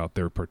militant about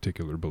their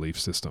particular belief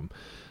system.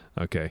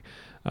 Okay.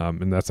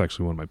 And that's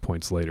actually one of my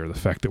points later, the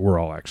fact that we're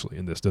all actually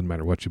in this. Doesn't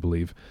matter what you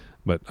believe,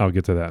 but I'll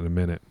get to that in a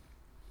minute.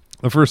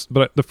 The first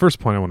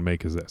point I want to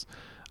make is this.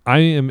 I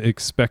am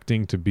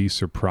expecting to be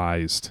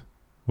surprised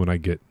when I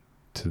get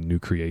to new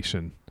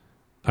creation.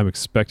 I'm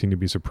expecting to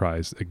be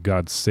surprised that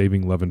God's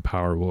saving love and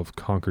power will have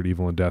conquered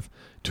evil and death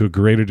to a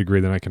greater degree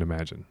than I can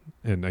imagine.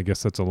 And I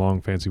guess that's a long,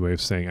 fancy way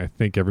of saying I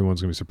think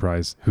everyone's going to be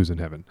surprised who's in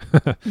heaven.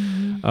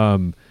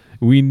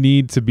 We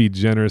need to be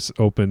generous,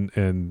 open,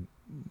 and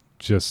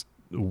just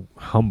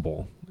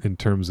humble in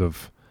terms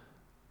of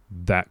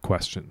that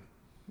question.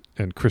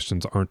 And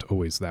Christians aren't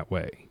always that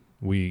way.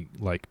 We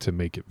like to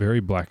make it very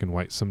black and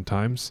white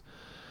sometimes.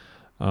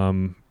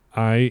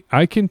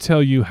 I can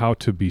tell you how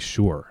to be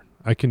sure.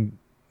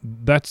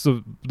 That's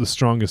the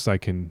strongest I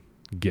can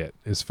get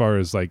as far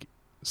as like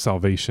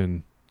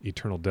salvation,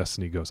 eternal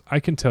destiny goes. I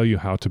can tell you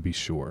how to be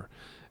sure,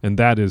 and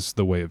that is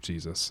the way of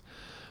Jesus.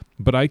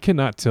 But I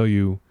cannot tell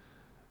you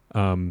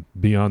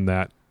beyond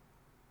that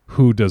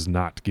who does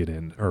not get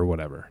in or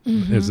whatever,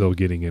 as though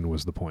getting in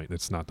was the point.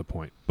 It's not the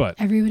point. But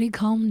everybody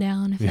calm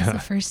down if it's the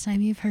first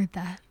time you've heard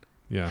that.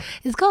 Yeah.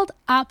 It's called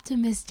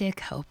optimistic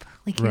hope.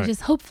 Like, you're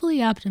just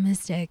hopefully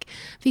optimistic,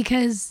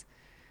 because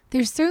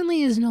there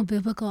certainly is no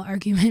biblical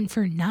argument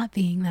for not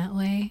being that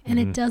way. And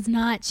it does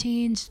not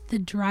change the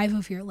drive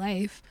of your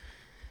life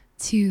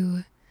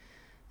to,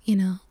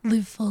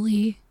 live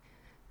fully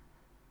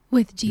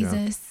with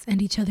Jesus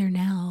and each other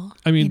now.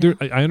 I mean,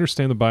 I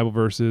understand the Bible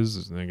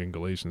verses. I think in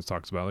Galatians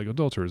talks about like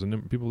adulterers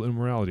and people in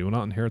immorality will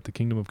not inherit the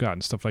kingdom of God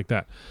and stuff like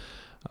that.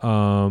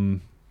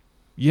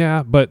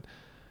 But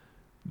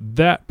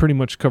that pretty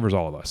much covers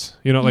all of us.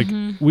 Like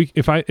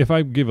if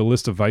I give a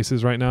list of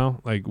vices right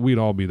now, like we'd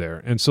all be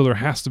there. And so there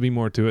has to be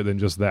more to it than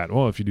just that.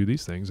 Well, if you do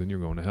these things, then you're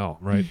going to hell,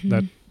 right?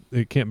 That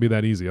it can't be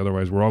that easy.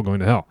 Otherwise, we're all going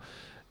to hell.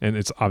 And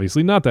it's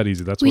obviously not that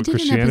easy. That's what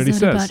Christianity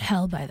says. We did an episode about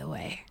hell, by the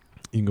way.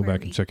 You can go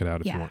back and check it out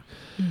if you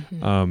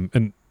want.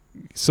 And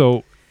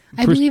so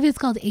I believe it's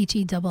called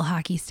HE double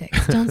hockey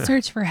sticks. Don't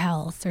search for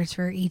hell. Search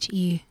for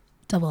HE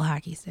double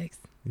hockey sticks.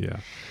 Yeah.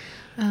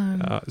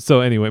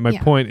 So anyway, my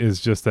point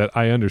is just that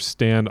I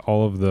understand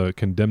all of the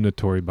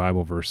condemnatory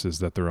Bible verses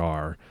that there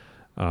are.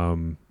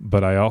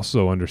 But I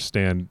also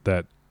understand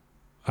that,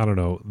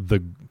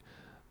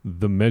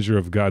 the measure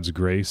of God's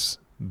grace,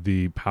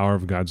 the power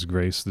of God's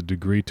grace, the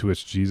degree to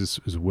which Jesus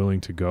is willing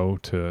to go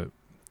to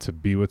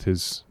be with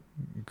his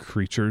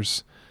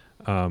creatures,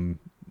 the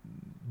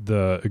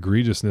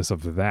egregiousness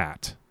of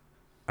that,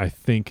 I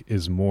think,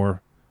 is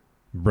more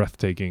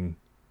breathtaking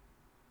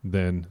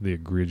than the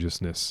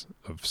egregiousness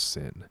of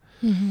sin.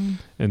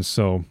 And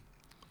so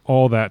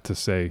all that to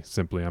say,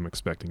 simply, I'm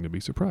expecting to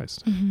be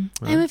surprised.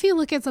 Right? And if you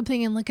look at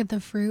something and look at the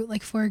fruit,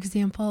 like, for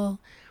example,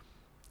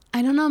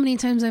 I don't know how many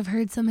times I've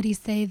heard somebody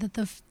say that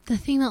the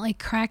thing that like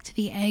cracked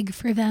the egg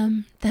for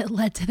them, that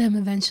led to them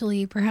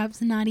eventually perhaps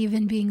not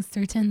even being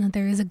certain that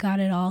there is a God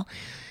at all,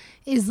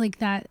 is like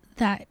that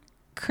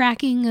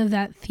cracking of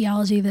that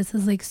theology that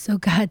says like, so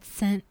God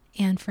sent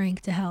Anne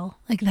Frank to hell,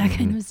 like that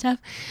kind of stuff.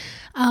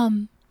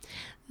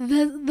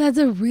 That's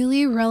a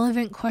really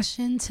relevant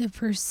question to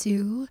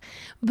pursue.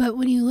 But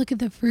when you look at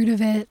the fruit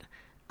of it,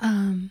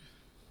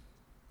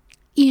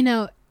 you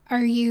know,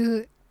 are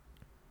you,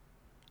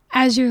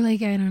 as you're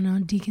like, I don't know,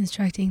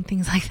 deconstructing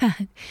things like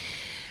that,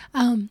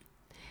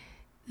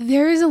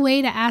 there is a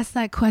way to ask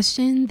that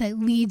question that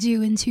leads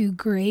you into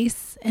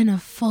grace and a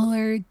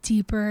fuller,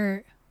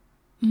 deeper,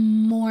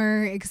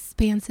 more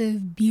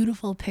expansive,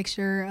 beautiful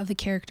picture of the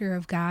character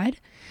of God.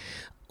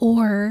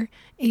 Or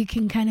it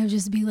can kind of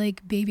just be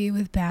like baby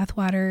with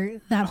bathwater.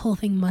 That whole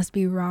thing must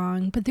be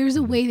wrong. But there's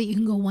a way that you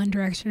can go one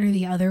direction or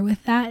the other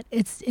with that.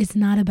 It's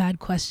not a bad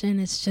question.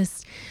 It's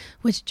just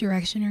which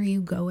direction are you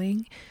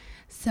going?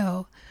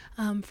 So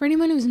for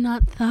anyone who's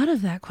not thought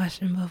of that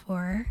question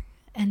before,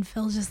 and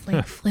Phil just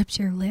like flipped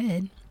your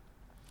lid,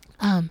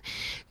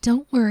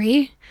 don't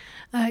worry.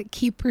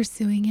 Keep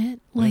pursuing it.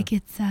 Like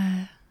it's,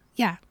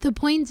 the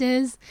point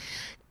is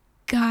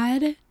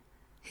God,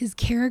 his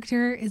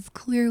character is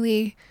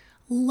clearly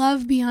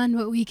love beyond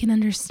what we can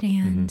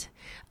understand.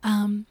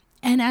 And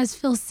as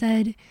Phil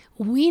said,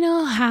 we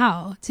know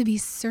how to be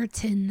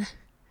certain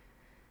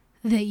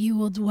that you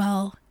will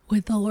dwell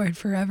with the Lord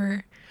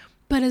forever.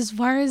 But as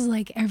far as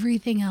like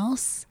everything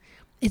else,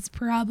 it's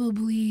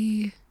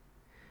probably...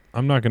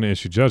 I'm not going to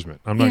issue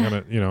judgment. I'm not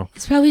going to,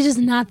 It's probably just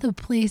not the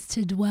place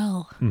to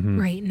dwell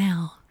right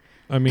now.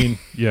 I mean,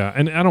 yeah,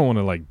 and I don't want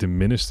to like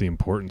diminish the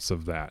importance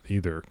of that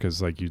either,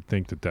 because like you'd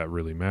think that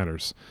really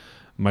matters.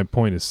 My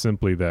point is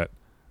simply that,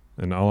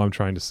 and all I'm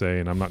trying to say,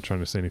 and I'm not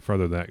trying to say any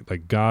further, that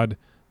like God,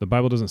 the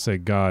Bible doesn't say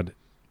God,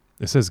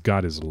 it says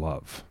God is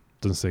love.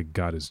 It doesn't say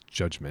God is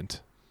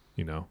judgment,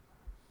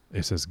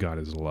 It says God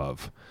is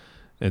love.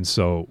 And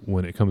so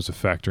when it comes to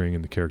factoring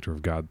in the character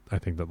of God, I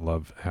think that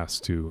love has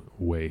to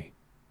weigh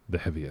the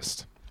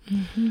heaviest.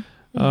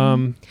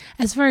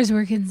 As far as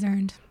we're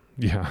concerned.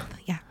 Yeah.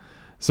 Yeah.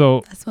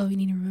 So that's what we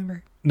need to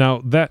remember.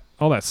 Now that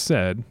all that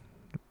said,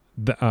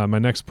 my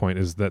next point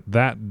is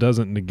that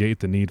doesn't negate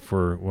the need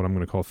for what I'm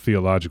going to call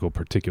theological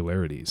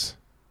particularities.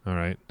 All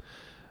right.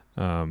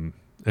 And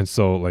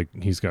so like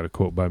he's got a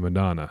quote by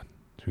Madonna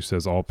who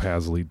says, all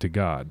paths lead to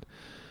God.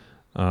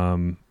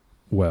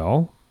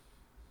 Well,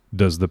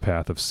 does the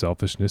path of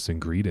selfishness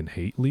and greed and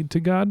hate lead to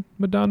God,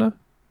 Madonna?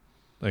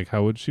 Like,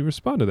 how would she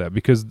respond to that?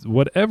 Because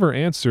whatever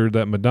answer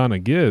that Madonna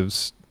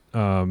gives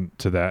to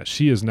that,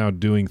 she is now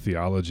doing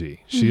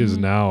theology. She is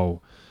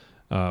now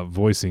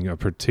voicing a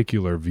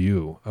particular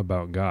view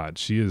about God.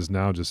 She has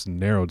now just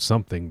narrowed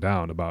something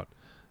down about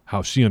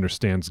how she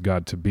understands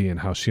God to be and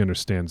how she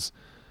understands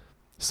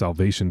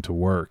salvation to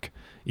work.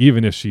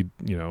 Even if she,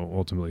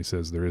 ultimately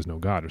says there is no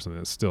God or something,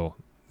 that's still,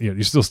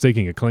 you're still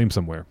staking a claim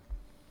somewhere.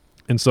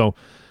 And so,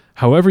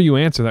 however you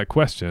answer that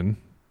question,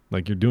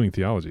 like you're doing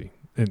theology.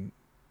 And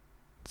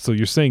so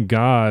you're saying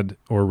God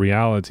or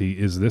reality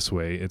is this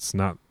way. It's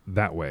not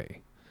that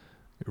way.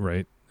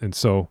 Right. And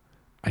so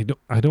I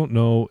don't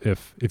know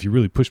if you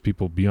really push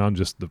people beyond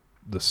just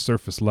the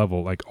surface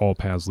level, like all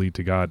paths lead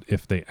to God,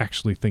 if they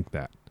actually think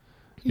that,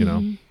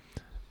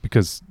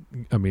 because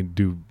I mean,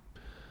 do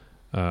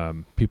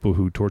people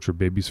who torture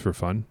babies for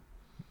fun,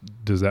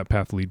 does that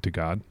path lead to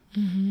God?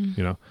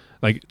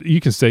 Like you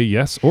can say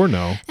yes or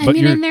no.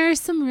 And there are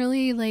some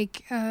really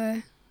like,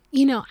 I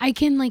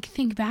can like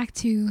think back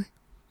to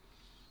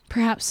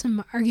perhaps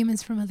some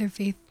arguments from other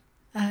faith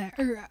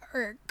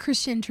or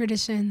Christian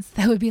traditions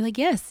that would be like,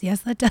 yes,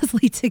 that does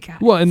lead to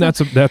God. Well, and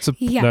so,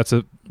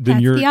 then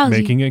you're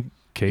theology. Making a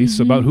case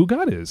about who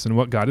God is and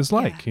what God is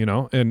like,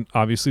 and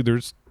obviously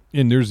there's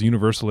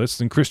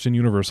universalists and Christian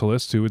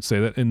universalists who would say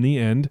that in the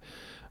end,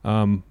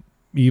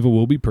 evil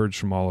will be purged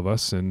from all of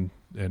us and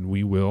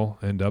we will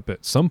end up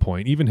at some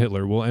point, even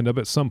Hitler will end up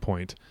at some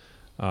point,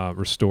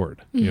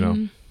 restored,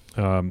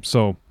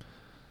 so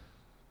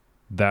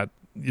that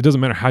it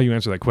doesn't matter how you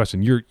answer that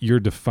question. You're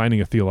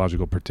defining a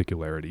theological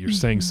particularity. You're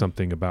saying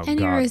something about and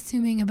God. And you're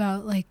assuming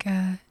about like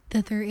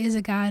that there is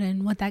a God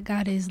and what that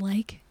God is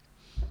like,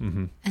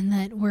 and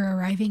that we're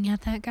arriving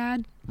at that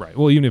God. Right.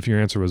 Well, even if your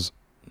answer was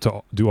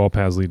to do all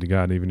paths lead to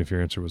God, and even if your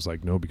answer was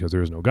like no because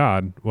there is no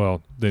God,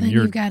 well, then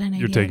you're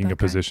taking a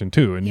position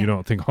too, and you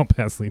don't think all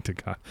paths lead to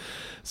God.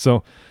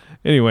 So,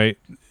 anyway,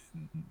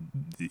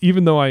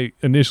 even though I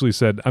initially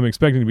said I'm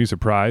expecting to be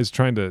surprised,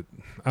 trying to,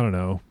 I don't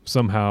know,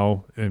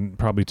 somehow and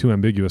probably too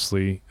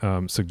ambiguously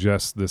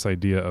suggest this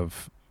idea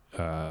of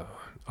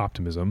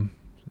optimism,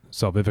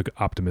 salvific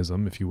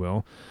optimism, if you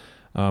will.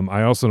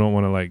 I also don't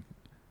want to like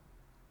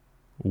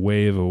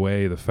wave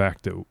away the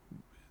fact that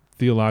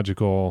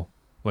theological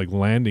like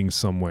landing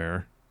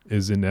somewhere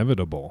is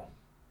inevitable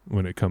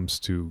when it comes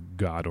to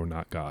God or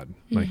not God.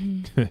 Like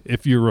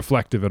if you're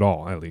reflective at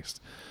all, at least.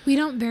 We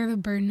don't bear the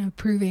burden of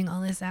proving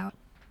all this out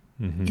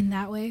in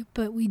that way,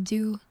 but we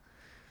do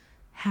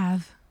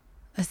have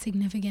a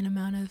significant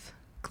amount of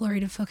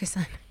glory to focus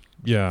on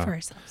for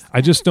ourselves.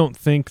 I just don't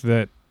think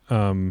that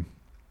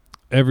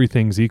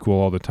everything's equal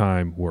all the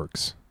time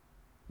works.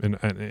 And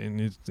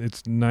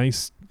it's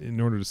nice in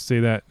order to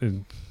say that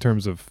in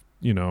terms of,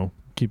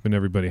 keeping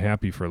everybody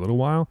happy for a little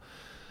while,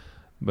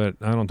 but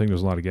I don't think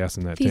there's a lot of gas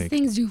in that These tank.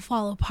 things do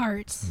fall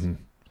apart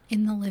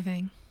in the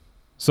living.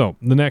 So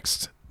the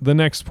next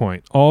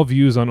point, all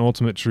views on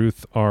ultimate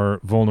truth are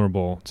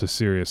vulnerable to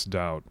serious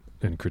doubt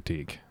and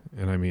critique.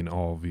 And I mean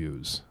all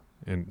views.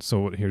 And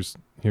so here's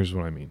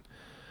what I mean.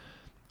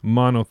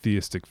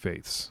 Monotheistic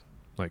faiths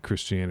like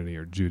Christianity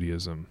or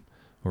Judaism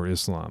or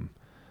Islam,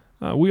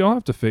 we all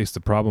have to face the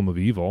problem of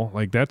evil.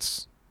 Like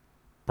that's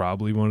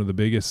probably one of the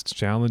biggest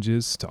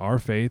challenges to our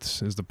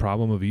faiths is the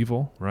problem of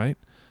evil, right?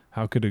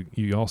 How could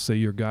you all say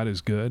your God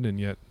is good and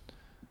yet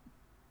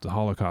the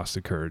Holocaust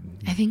occurred?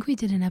 I think we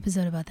did an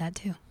episode about that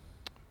too.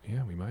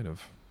 Yeah, we might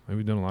have.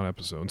 We've done a lot of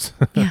episodes.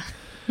 Yeah.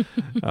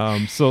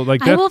 So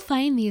like I will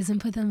find these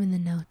and put them in the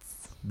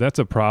notes. That's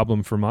a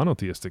problem for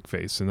monotheistic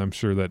faiths, and I'm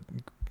sure that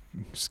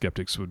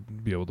skeptics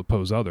would be able to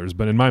pose others.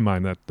 But in my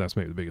mind, that's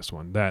maybe the biggest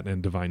one. That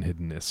and divine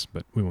hiddenness,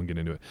 but we won't get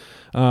into it.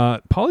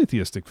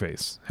 Polytheistic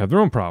faiths have their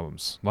own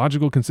problems.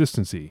 Logical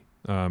consistency,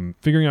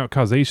 figuring out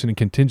causation and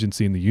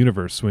contingency in the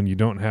universe when you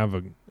don't have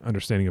an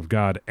understanding of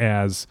God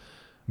as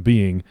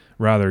being.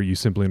 Rather, you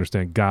simply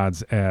understand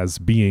gods as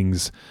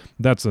beings.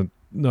 That's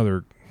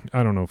another...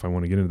 I don't know if I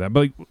want to get into that,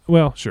 but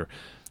well, sure.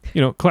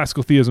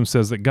 Classical theism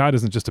says that God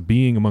isn't just a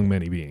being among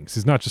many beings.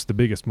 He's not just the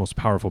biggest, most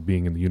powerful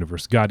being in the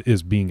universe. God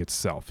is being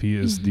itself. He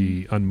is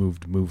the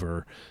unmoved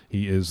mover.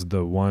 He is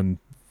the one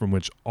from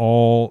which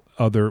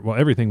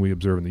everything we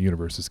observe in the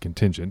universe is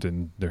contingent,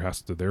 and there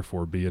has to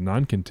therefore be a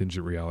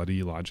non-contingent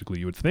reality. Logically,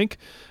 you would think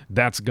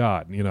that's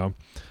God.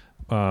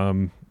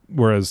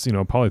 Whereas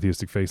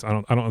polytheistic faiths,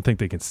 I don't think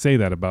they can say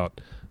that about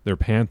their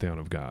pantheon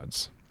of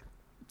gods.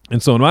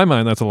 And so, in my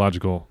mind, that's a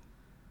logical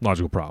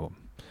problem.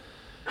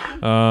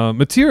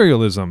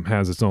 Materialism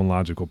has its own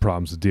logical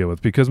problems to deal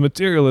with because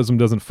materialism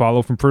doesn't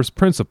follow from first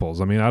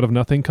principles. I mean, out of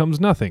nothing comes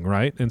nothing,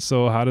 right? And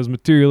so how does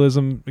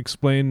materialism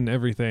explain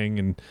everything?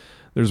 And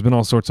there's been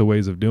all sorts of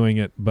ways of doing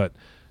it, but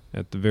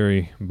at the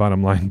very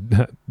bottom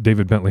line,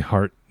 David Bentley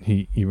Hart,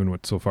 he even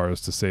went so far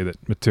as to say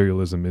that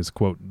materialism is,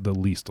 quote, the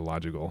least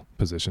logical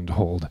position to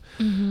hold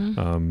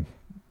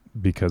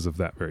because of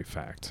that very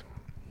fact.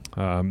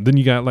 Then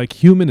you got like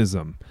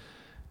humanism.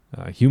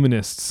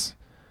 Humanists,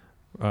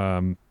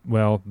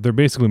 they're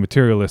basically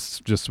materialists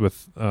just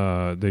with,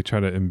 they try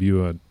to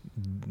imbue a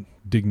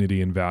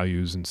dignity and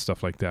values and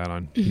stuff like that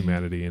on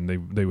humanity. And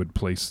they would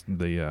place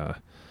the,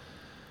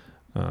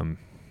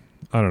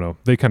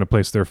 they kind of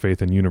place their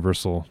faith in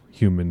universal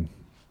human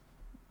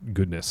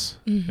goodness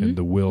and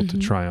the will to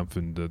triumph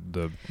and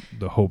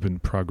the hope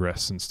and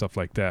progress and stuff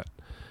like that.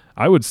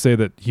 I would say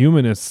that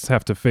humanists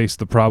have to face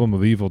the problem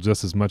of evil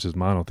just as much as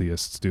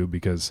monotheists do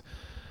because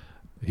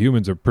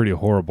humans are pretty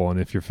horrible, and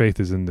if your faith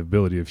is in the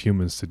ability of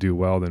humans to do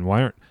well, then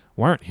why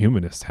aren't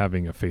humanists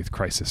having a faith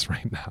crisis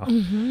right now?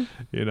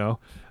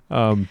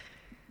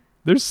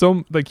 There's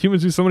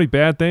humans do so many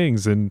bad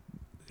things, and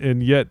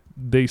yet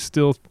they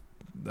still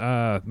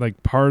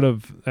part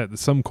of at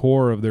some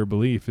core of their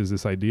belief is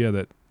this idea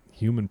that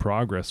human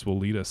progress will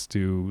lead us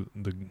to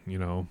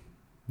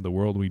the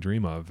world we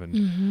dream of,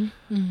 and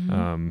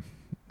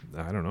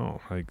I don't know.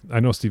 I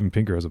know Steven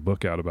Pinker has a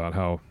book out about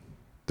how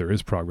there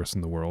is progress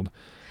in the world.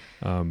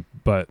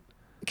 But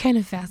kind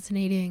of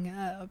fascinating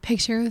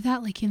picture of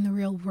that, like in the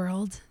real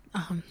world.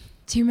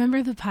 Do you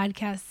remember the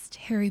podcast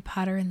Harry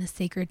Potter and the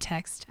Sacred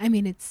Text? I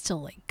mean, it's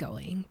still like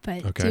going,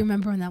 but do you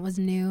remember when that was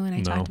new and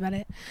I talked about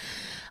it?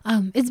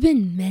 It's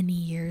been many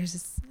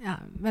years,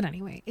 but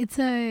anyway, it's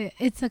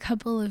a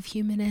couple of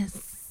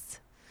humanists.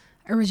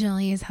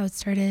 Originally, is how it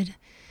started.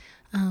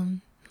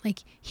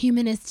 Like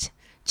humanist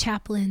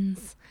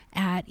chaplains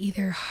at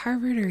either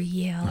Harvard or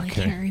Yale. I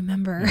can't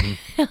remember.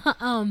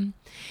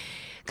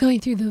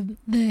 Going through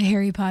the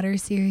Harry Potter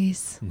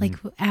series, like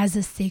as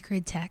a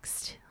sacred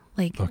text,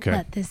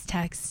 let this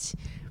text,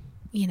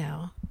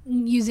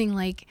 using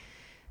like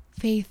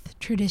faith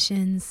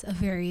traditions of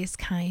various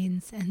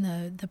kinds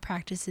and the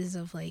practices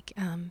of like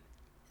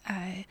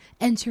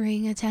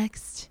entering a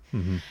text,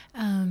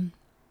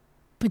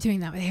 but doing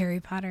that with Harry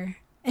Potter.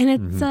 And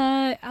it's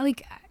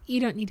you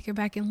don't need to go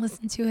back and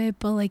listen to it,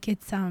 but like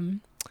it's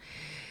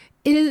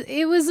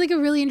it was like a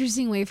really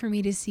interesting way for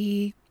me to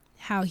see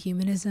how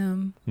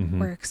humanism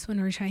works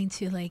when we're trying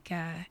to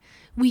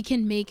we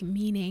can make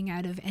meaning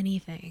out of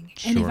anything.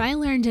 Sure. And if I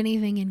learned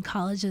anything in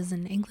college as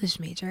an English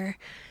major,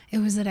 it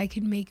was that I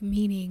could make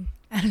meaning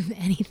out of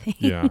anything.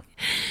 Yeah.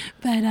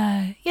 But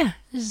it's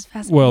just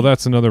fascinating. Well,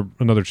 that's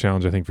another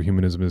challenge I think for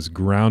humanism is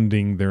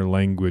grounding their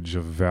language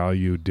of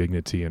value,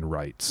 dignity, and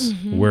rights.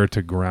 Where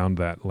to ground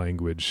that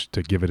language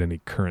to give it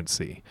any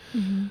currency.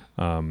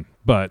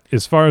 But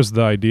as far as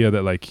the idea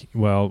that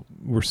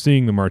we're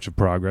seeing the march of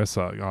progress,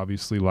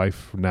 obviously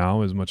life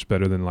now is much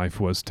better than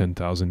life was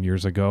 10,000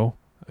 years ago.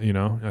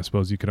 I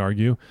suppose you could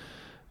argue,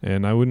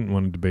 and I wouldn't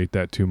want to debate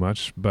that too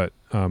much, but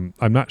I'm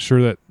not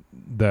sure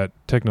that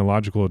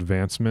technological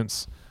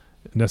advancements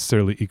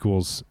necessarily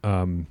equals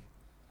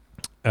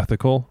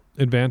ethical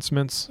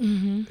advancements.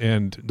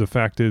 And the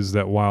fact is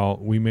that while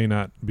we may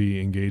not be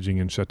engaging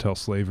in chattel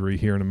slavery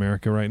here in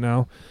America right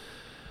now,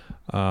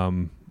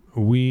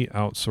 we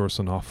outsource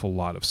an awful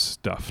lot of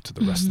stuff to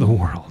the rest of the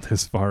world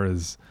as far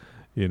as,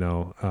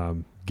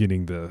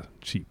 getting the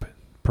cheap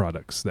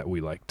products that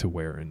we like to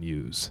wear and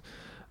use.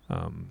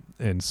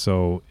 And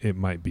so it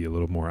might be a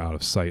little more out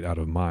of sight, out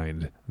of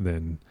mind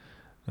than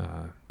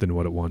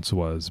what it once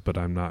was. But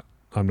I'm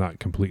not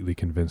completely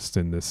convinced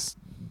in this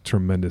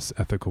tremendous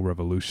ethical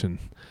revolution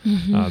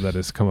that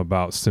has come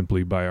about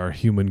simply by our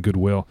human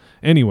goodwill.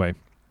 Anyway,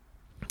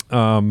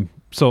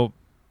 so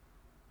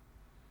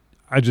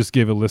I just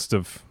gave a list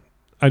of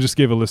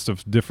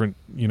different,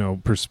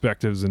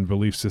 perspectives and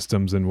belief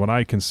systems and what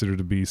I consider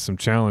to be some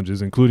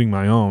challenges, including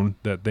my own,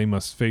 that they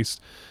must face.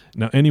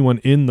 Now, anyone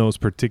in those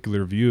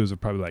particular views are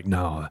probably like,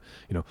 no,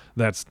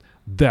 that's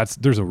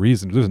there's a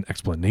reason, there's an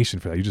explanation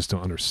for that. You just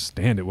don't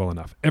understand it well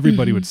enough.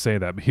 Everybody would say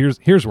that, but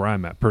here's where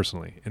I'm at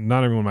personally, and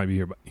not everyone might be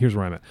here, but here's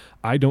where I'm at.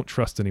 I don't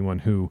trust anyone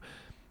who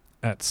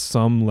at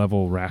some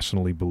level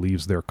rationally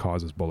believes their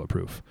cause is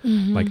bulletproof.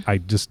 Like, I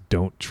just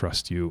don't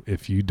trust you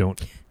if you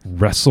don't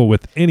wrestle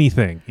with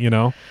anything,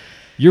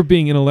 you're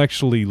being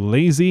intellectually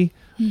lazy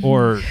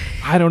or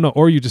I don't know,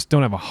 or you just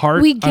don't have a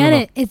heart. We get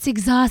it. It's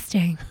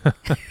exhausting.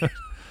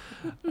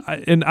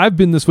 And I've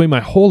been this way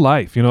my whole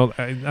life.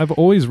 I've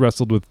always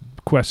wrestled with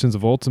questions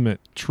of ultimate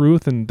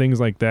truth and things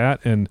like that.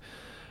 And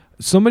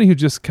somebody who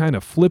just kind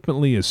of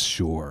flippantly is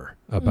sure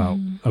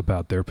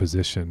about their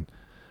position,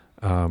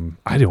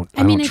 I don't trust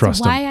them.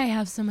 It's why I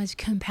have so much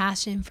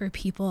compassion for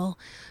people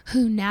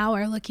who now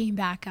are looking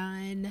back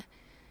on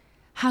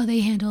how they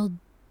handled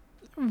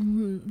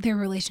their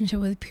relationship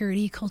with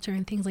purity culture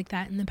and things like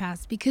that in the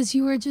past, because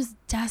you were just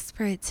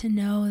desperate to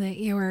know that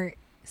you were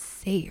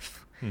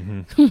safe.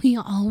 We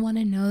all want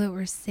to know that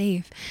we're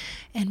safe,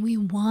 and we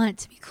want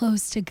to be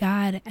close to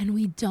God, and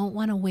we don't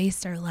want to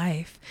waste our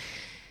life.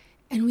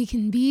 And we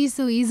can be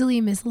so easily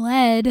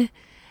misled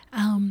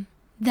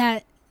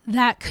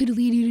that could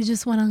lead you to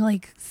just want to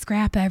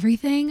scrap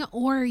everything,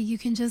 or you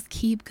can just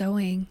keep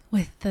going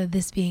with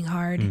this being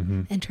hard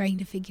and trying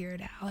to figure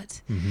it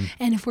out.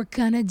 And if we're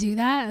gonna do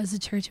that as a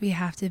church, we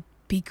have to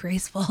be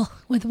graceful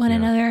with one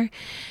another.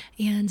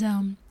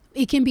 And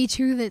it can be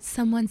true that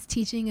someone's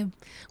teaching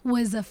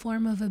was a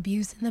form of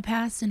abuse in the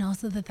past, and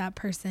also that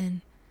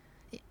person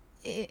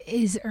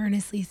is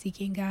earnestly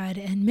seeking God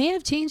and may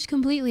have changed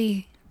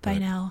completely by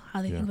now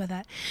how they think about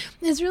that.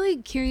 It's really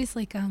curious,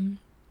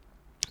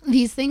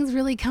 these things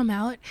really come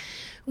out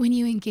when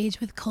you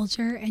engage with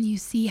culture and you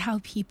see how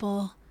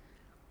people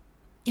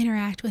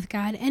interact with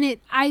God. And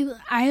I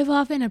have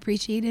often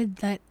appreciated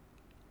that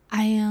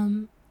I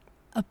am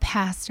a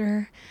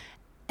pastor,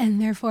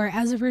 and therefore,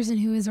 as a person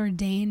who is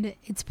ordained,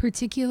 it's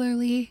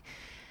particularly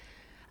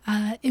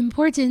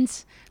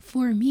important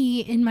for me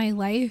in my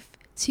life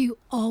to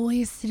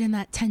always sit in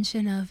that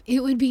tension of,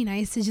 it would be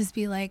nice to just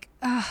be like,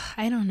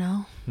 I don't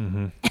know.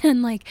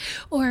 And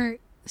or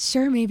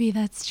sure, maybe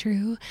that's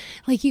true.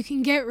 You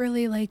can get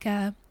really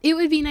it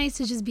would be nice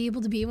to just be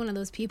able to be one of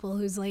those people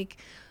who's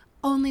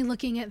only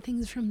looking at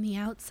things from the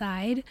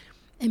outside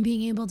and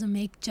being able to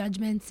make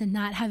judgments and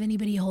not have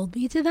anybody hold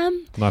me to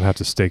them. Not have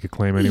to stake a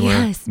claim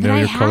anywhere. Yes, Nail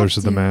your colors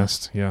to the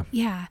mast. Yeah.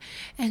 Yeah.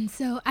 And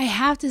so I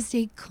have to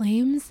stake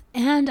claims,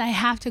 and I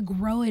have to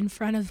grow in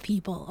front of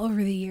people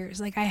over the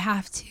years. I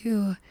have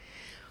to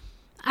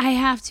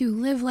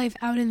live life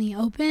out in the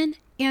open,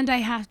 and I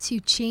have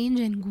to change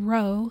and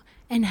grow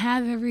and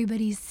have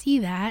everybody see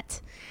that,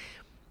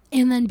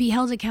 and then be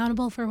held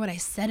accountable for what I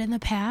said in the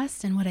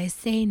past and what I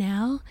say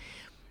now,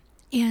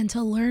 and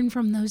to learn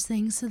from those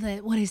things so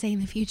that what I say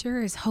in the future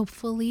is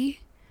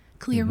hopefully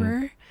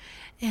clearer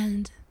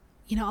and,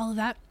 all of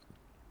that.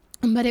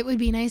 But it would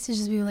be nice to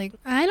just be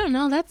I don't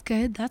know, that's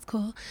good, that's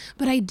cool.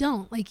 But I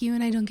don't, you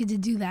and I don't get to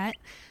do that.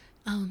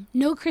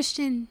 No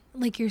Christian,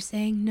 you're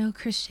saying, no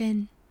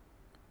Christian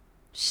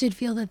should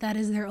feel that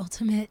is their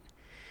ultimate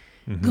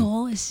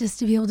goal. Is just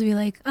to be able to be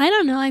I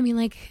don't know. I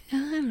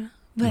don't know.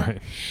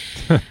 But,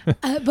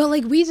 but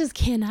we just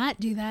cannot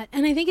do that.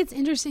 And I think it's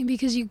interesting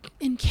because you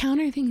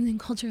encounter things in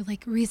culture.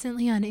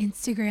 Recently on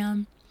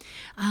Instagram,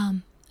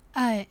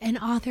 an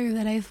author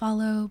that I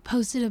follow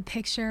posted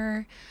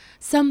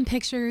some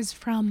pictures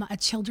from a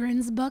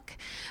children's book.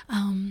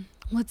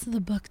 What's the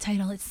book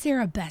title? It's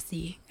Sarah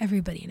Bessey.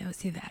 Everybody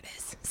knows who that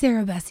is.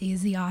 Sarah Bessey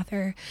is the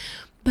author.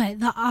 But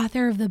the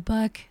author of the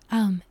book,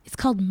 it's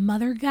called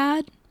Mother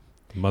God.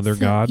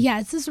 God? Yeah,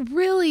 it's this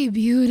really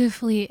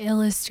beautifully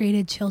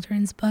illustrated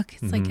children's book.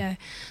 It's a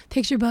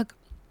picture book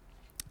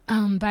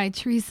by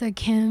Teresa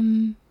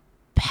Kim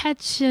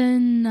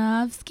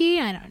Pechanovsky.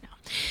 I don't know.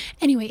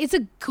 Anyway, it's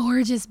a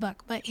gorgeous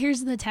book. But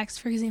here's the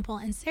text, for example.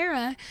 And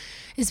Sarah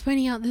is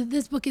pointing out that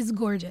this book is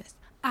gorgeous.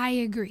 I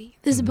agree.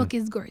 This book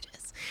is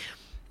gorgeous.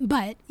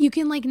 But you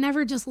can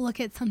never just look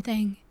at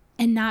something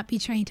and not be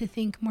trying to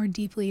think more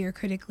deeply or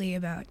critically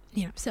about,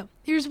 So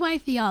here's why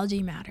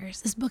theology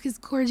matters. This book is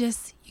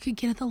gorgeous. You could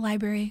get it at the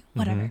library,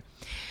 whatever.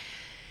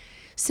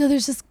 So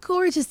there's this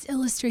gorgeous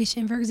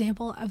illustration, for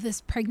example, of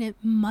this pregnant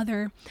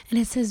mother. And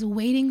it says,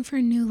 waiting for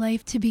new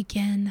life to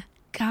begin.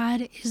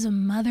 God is a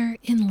mother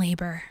in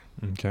labor.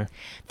 Okay.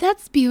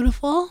 That's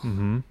beautiful,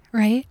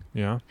 right?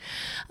 Yeah.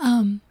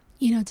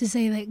 to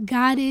say that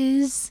God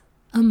is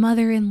a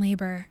mother in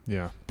labor.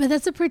 Yeah. But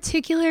that's a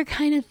particular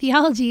kind of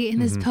theology in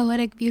this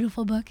poetic,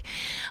 beautiful book.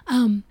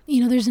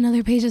 There's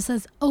another page that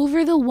says,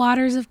 over the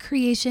waters of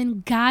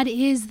creation, God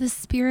is the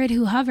spirit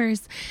who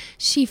hovers.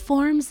 She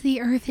forms the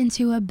earth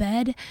into a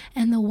bed,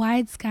 and the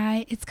wide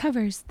sky its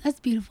covers. That's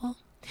beautiful.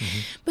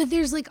 But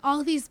there's like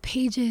all these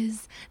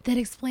pages that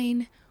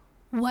explain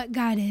what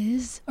God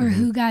is or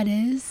who God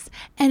is.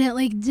 And it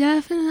like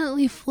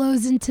definitely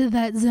flows into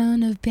that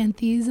zone of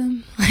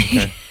pantheism.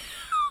 Okay.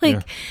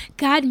 Like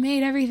God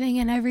made everything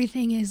and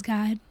everything is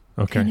God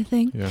kind of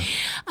thing. Yeah.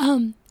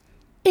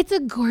 It's a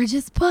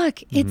gorgeous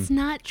book. It's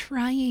not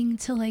trying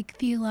to like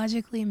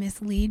theologically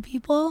mislead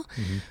people,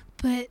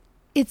 but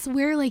it's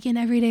where like in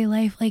everyday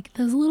life, like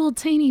those little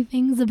tiny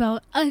things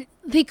about,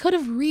 they could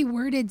have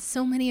reworded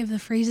so many of the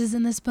phrases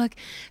in this book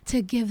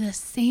to give the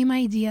same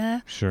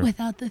idea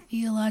without the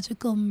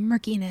theological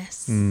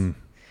murkiness. You know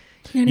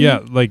what I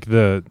mean? Like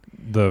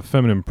the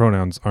feminine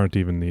pronouns aren't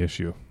even the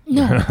issue.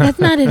 No, that's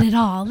not it at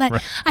all.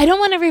 I don't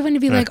want everyone to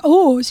be like,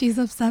 oh, she's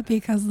upset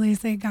because they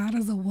say God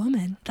is a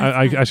woman.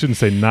 I shouldn't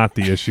say not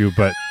the issue,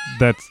 but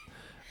that's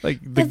like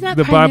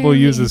the Bible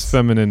uses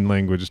feminine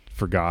language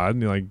for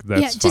God. Like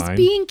that's just fine.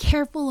 being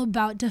careful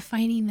about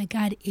defining that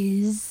God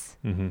is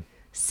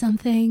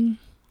something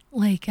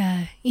like,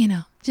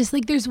 just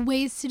like there's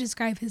ways to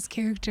describe his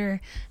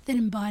character that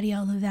embody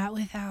all of that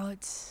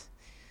without,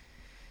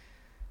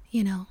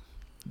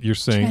 You're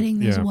saying treading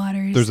those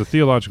waters. There's a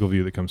theological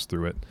view that comes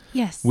through it.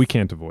 Yes. We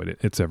can't avoid it.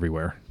 It's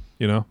everywhere.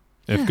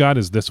 If God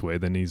is this way,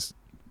 then he's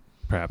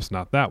perhaps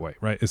not that way,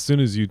 right? As soon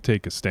as you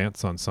take a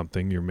stance on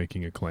something, you're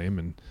making a claim,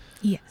 and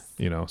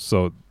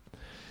so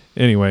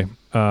anyway,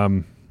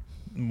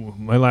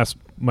 my last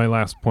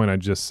point I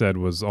just said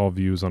was all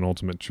views on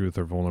ultimate truth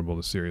are vulnerable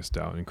to serious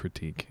doubt and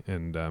critique,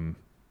 and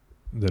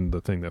then the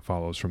thing that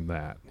follows from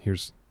that.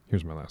 Here's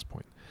my last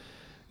point.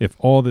 If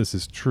all this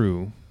is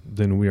true,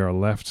 then we are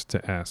left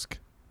to ask,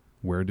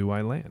 where do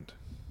I land?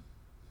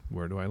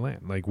 Where do I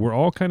land? Like, we're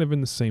all kind of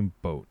in the same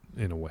boat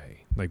in a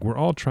way. Like, we're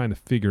all trying to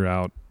figure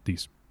out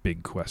these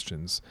big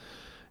questions.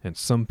 And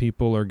some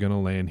people are going to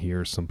land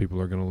here. Some people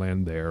are going to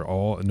land there.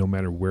 No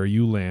matter where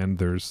you land,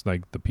 there's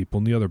like the people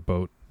in the other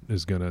boat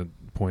is going to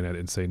point at it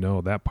and say,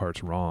 no, that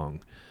part's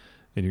wrong.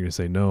 And you're going to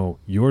say, no,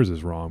 yours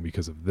is wrong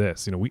because of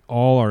this. We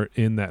all are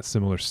in that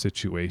similar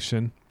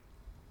situation.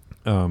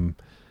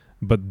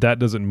 But that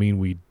doesn't mean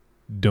we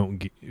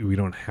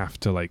don't have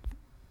to, like,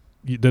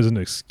 it doesn't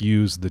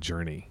excuse the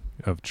journey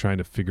of trying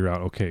to figure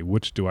out, okay,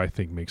 which do I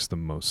think makes the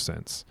most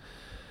sense?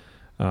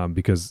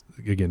 Because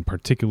again,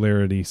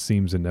 particularity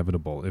seems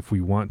inevitable. If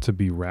we want to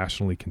be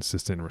rationally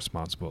consistent and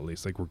responsible, at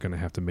least, like, we're going to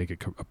have to make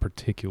a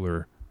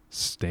particular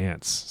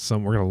stance.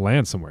 We're going to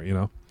land somewhere,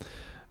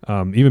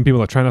 even people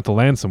that try not to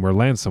land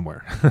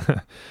somewhere.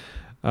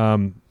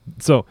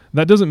 So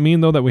that doesn't mean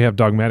though that we have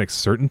dogmatic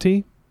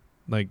certainty.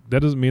 Like,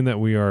 that doesn't mean that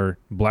we are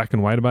black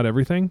and white about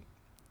everything.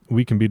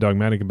 We can be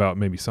dogmatic about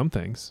maybe some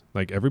things.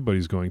 Like,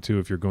 everybody's going to,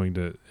 if you're going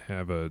to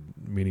have a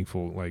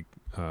meaningful, like,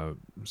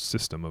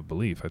 system of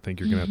belief. I think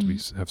you're going to have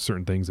to have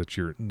certain things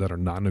that are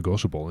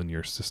non-negotiable in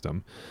your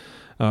system.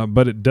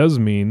 But it does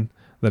mean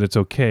that it's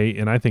okay,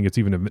 and I think it's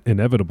even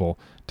inevitable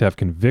to have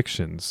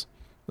convictions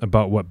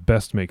about what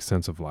best makes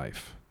sense of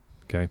life.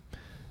 Okay?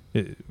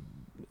 I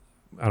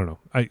don't know.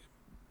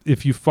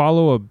 If you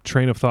follow a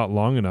train of thought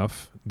long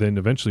enough, then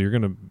eventually you're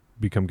going to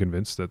become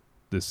convinced that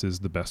this is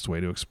the best way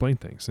to explain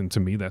things. And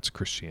to me, that's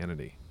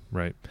Christianity,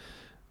 right?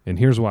 And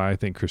here's why I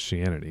think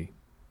Christianity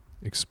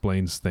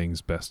explains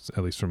things best,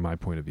 at least from my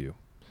point of view.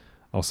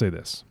 I'll say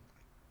this.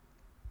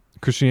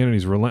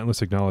 Christianity's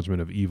relentless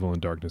acknowledgement of evil and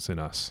darkness in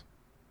us.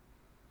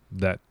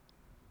 That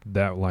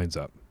lines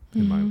up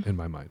in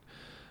my mind.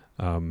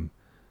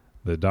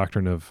 The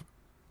doctrine of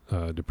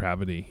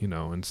depravity,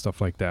 and stuff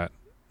like that,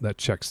 that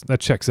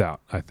checks out,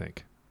 I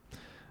think.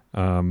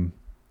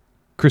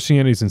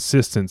 Christianity's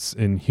insistence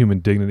in human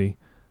dignity,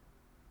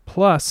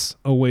 plus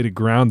a way to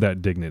ground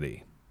that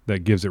dignity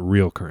that gives it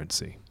real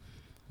currency.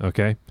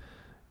 Okay?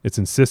 Its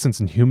insistence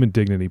in human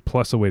dignity,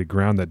 plus a way to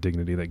ground that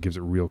dignity that gives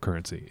it real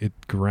currency. It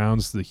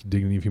grounds the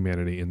dignity of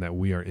humanity in that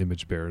we are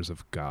image bearers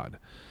of God.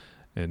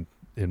 And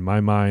in my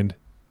mind,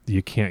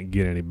 you can't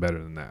get any better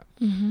than that.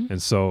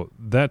 And so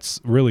that's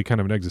really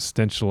kind of an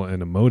existential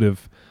and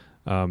emotive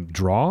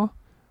draw,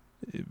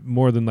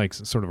 more than like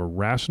sort of a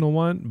rational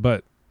one,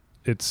 but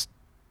it's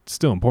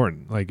still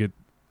important. Like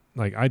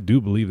I do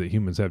believe that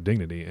humans have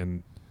dignity,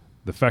 and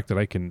the fact that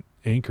I can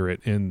anchor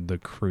it in the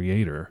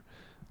Creator,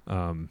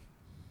 that's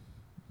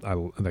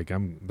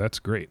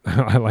great.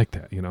 I like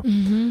that,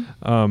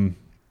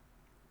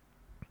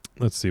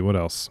 Let's see what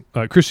else.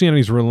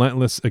 Christianity's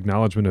relentless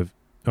acknowledgement of,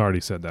 I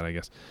already said that, I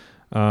guess.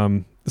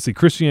 Let's see,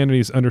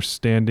 Christianity's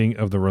understanding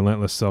of the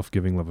relentless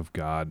self-giving love of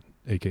God,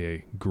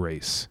 aka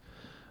grace.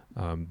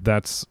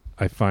 That's,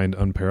 I find,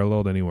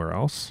 unparalleled anywhere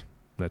else.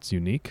 That's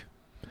unique.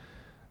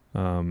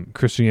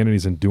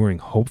 Christianity's enduring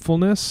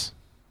hopefulness.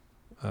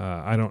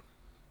 I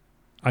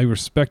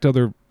respect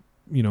other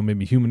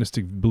maybe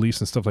humanistic beliefs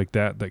and stuff like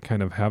that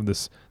kind of have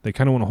this, they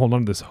kind of want to hold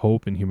on to this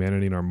hope in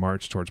humanity and our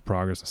march towards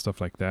progress and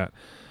stuff like that.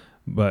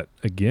 But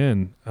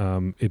again,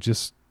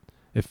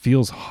 it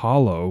feels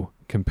hollow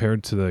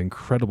compared to the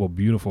incredible,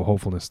 beautiful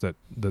hopefulness that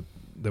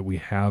we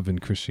have in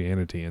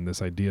Christianity, and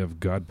this idea of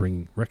God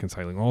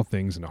reconciling all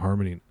things into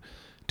harmony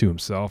to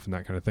himself and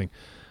that kind of thing.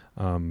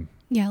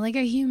 Like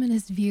a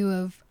humanist view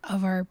of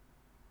our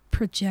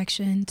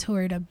projection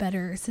toward a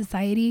better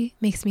society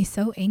makes me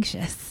so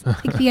anxious.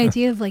 Like the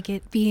idea of like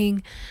it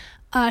being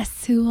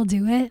us who will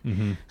do it.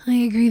 Mm-hmm. I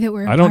agree that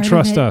we're I don't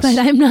trust us, but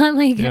I'm not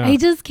like, I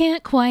just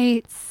can't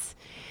quite,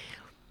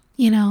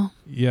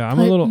 I'm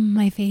put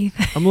my faith.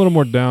 I'm a little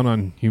more down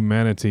on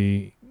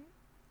humanity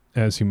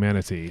as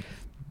humanity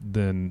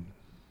than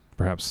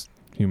perhaps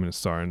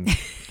humanists are.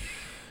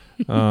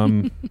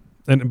 And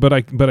but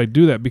I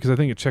do that because I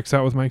think it checks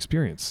out with my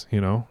experience,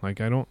 like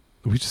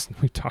we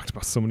talked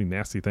about so many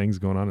nasty things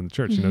going on in the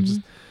church, mm-hmm.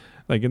 Just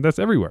like, and that's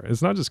everywhere.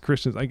 It's not just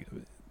Christians. I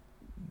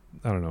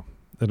don't know.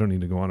 I don't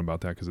need to go on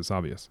about that because it's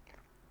obvious.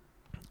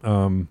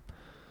 The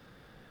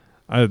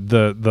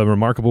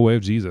remarkable way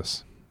of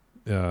Jesus.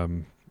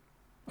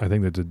 I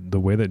think that the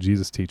way that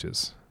Jesus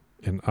teaches,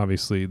 and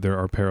obviously there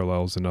are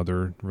parallels in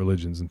other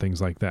religions and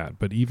things like that,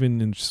 but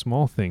even in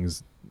small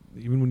things,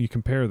 even when you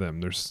compare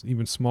them, there's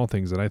even small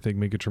things that I think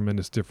make a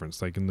tremendous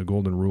difference. Like in the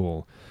Golden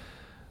Rule,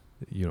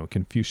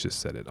 Confucius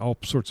said it. All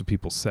sorts of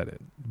people said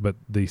it, but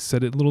they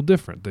said it a little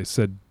different. They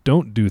said,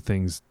 don't do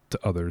things to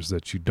others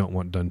that you don't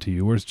want done to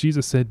you. Whereas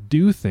Jesus said,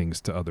 do things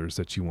to others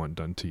that you want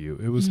done to you.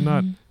 It was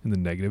not in the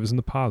negative, it was in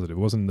the positive. It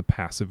wasn't in the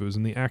passive, it was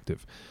in the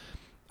active.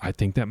 I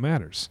think that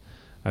matters.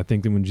 I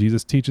think that when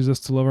Jesus teaches us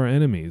to love our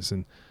enemies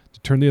and to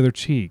turn the other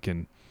cheek,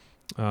 and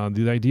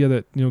the idea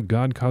that,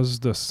 God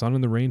causes the sun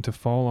and the rain to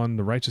fall on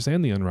the righteous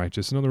and the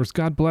unrighteous. In other words,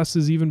 God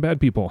blesses even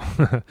bad people.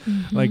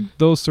 Mm-hmm. Like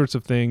those sorts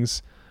of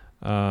things,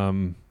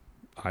 I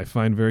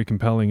find very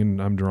compelling, and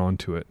I'm drawn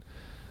to it.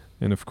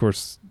 And of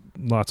course,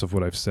 lots of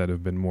what I've said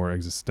have been more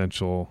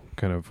existential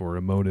kind of or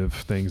emotive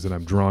things that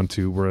I'm drawn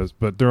to.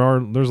 But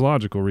there's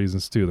logical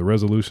reasons too. The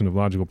resolution of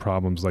logical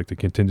problems, like the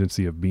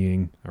contingency of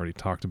being. I already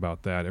talked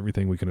about that.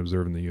 Everything we can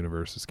observe in the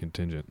universe is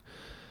contingent.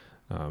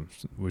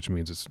 Which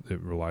means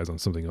it relies on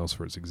something else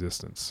for its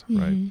existence,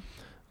 right?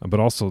 But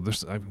also,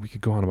 we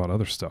could go on about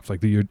other stuff,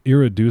 like the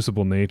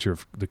irreducible nature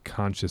of the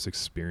conscious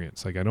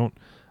experience. Like I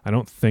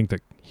don't think that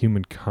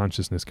human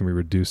consciousness can be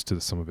reduced to the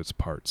sum of its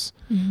parts.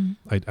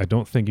 I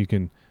don't think you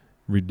can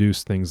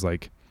reduce things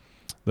like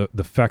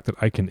the fact that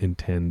I can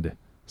intend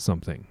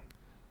something.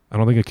 I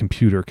don't think a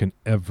computer can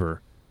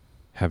ever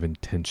have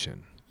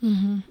intention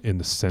in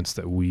the sense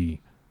that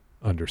we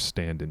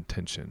understand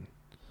intention.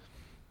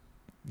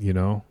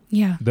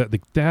 Yeah. That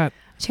I'm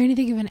trying to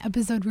think of an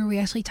episode where we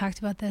actually talked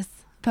about this,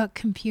 about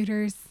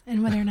computers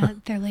and whether or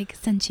not they're like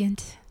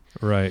sentient.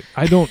 Right.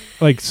 I don't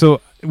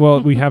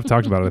we have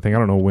talked about it, I think. I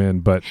don't know when,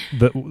 but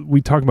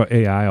we talk about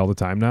AI all the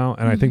time now.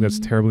 And I think that's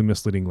terribly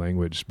misleading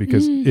language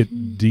because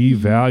it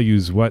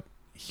devalues what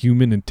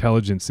human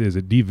intelligence is.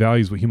 It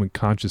devalues what human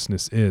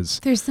consciousness is.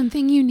 There's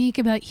something unique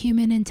about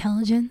human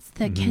intelligence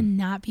that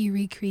cannot be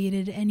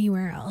recreated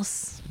anywhere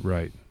else.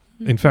 Right.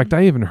 In fact,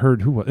 I even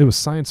heard it was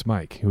Science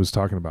Mike who was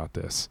talking about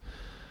this.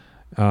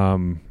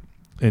 And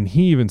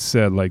he even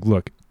said, like,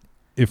 look,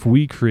 if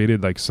we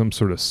created like some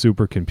sort of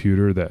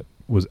supercomputer that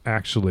was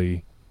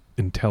actually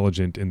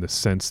intelligent in the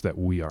sense that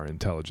we are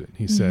intelligent,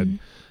 he said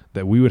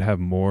that we would have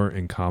more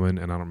in common,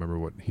 and I don't remember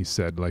what he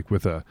said, like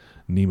with a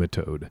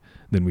nematode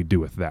than we do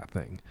with that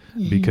thing.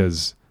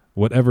 Because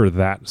whatever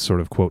that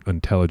sort of, quote,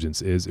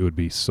 intelligence is, it would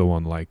be so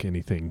unlike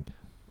anything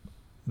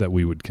that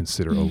we would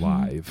consider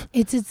alive.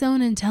 It's its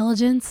own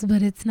intelligence,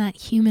 but it's not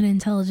human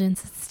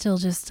intelligence. It's still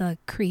just a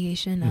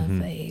creation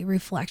of a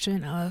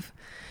reflection of,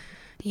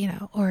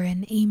 or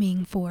an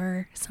aiming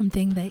for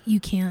something that you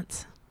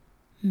can't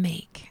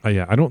make.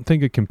 I don't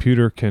think a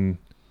computer can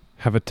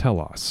have a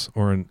telos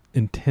or an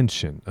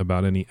intention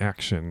about any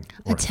action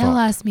or a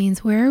telos thought.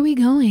 Means where are we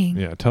going?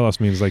 Yeah, telos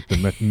means like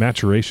the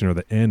maturation or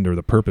the end or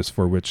the purpose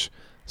for which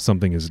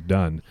something is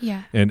done.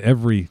 Yeah. And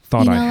every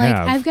thought I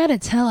have. I've got to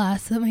tell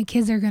us that my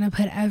kids are going to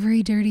put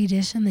every dirty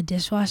dish in the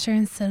dishwasher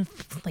instead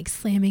of like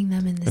slamming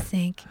them in the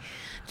sink.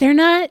 They're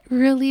not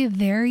really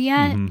there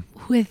yet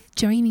with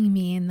joining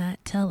me in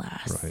that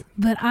telos. Right.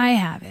 But I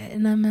have it,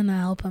 and I'm going to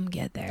help them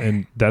get there.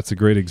 And that's a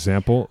great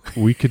example.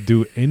 We could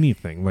do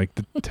anything, like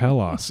the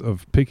telos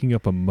of picking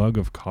up a mug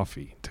of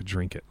coffee to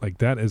drink it. Like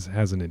that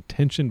has an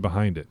intention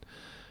behind it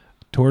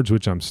towards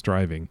which I'm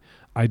striving.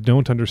 I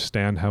don't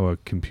understand how a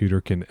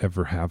computer can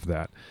ever have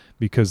that,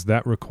 because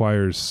that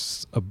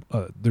requires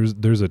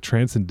there's a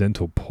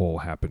transcendental pull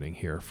happening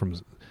here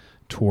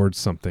towards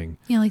something.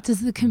 Yeah, like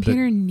does the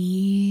computer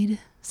need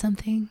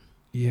something?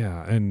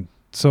 Yeah, and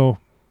so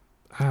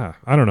I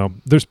don't know.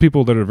 There's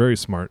people that are very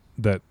smart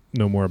that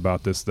know more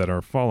about this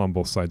that fall on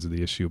both sides of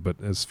the issue,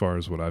 but as far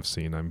as what I've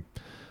seen,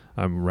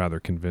 I'm rather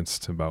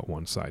convinced about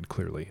one side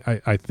clearly.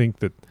 I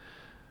think that,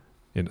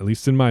 at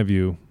least in my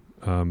view,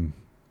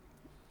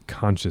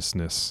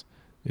 consciousness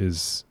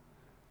is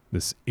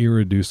this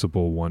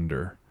irreducible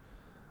wonder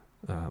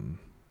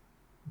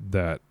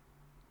that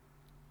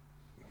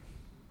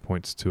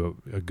points to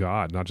a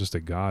God, not just a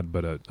God,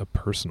 but a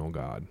personal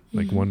God,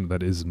 like one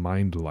that is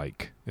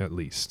mind-like, at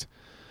least.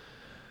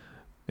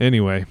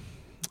 Anyway,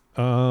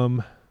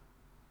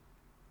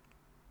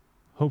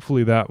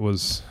 hopefully that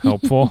was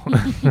helpful.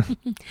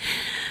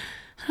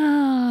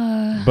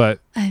 But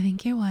I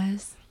think it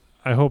was.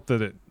 I hope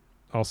that it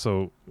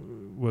also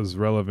was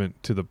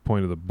relevant to the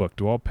point of the book.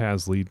 Do all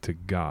paths lead to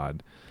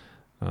God?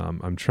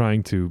 I'm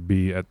trying to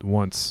be at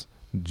once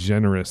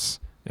generous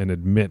and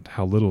admit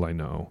how little I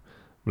know,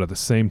 but at the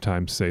same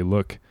time say,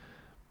 look,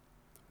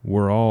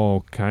 we're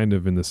all kind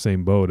of in the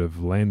same boat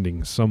of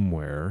landing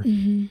somewhere,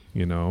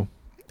 you know?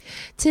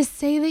 To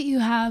say that you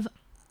have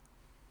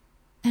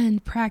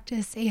and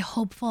practice a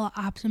hopeful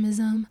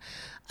optimism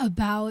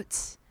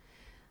about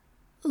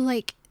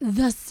like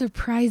the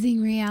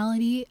surprising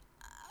reality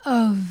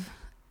of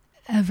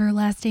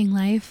everlasting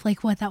life,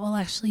 like what that will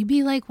actually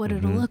be like, what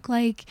it'll look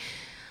like,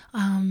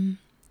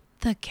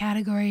 the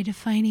category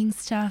defining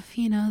stuff,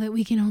 you know, that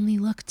we can only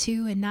look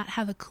to and not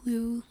have a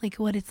clue like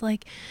what it's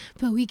like,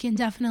 but we can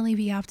definitely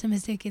be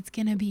optimistic. It's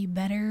going to be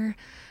better,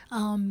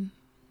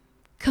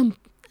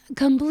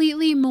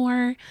 completely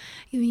more,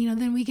 you know,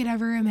 than we could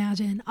ever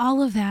imagine,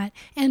 all of that.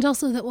 And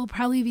also that we'll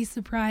probably be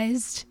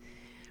surprised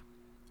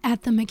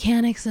at the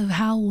mechanics of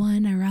how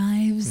one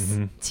arrives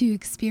to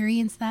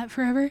experience that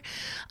forever.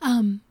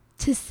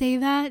 To say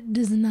that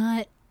does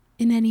not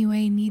in any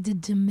way need to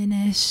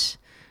diminish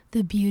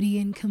the beauty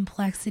and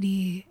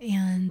complexity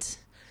and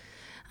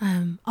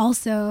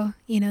also,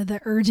 you know,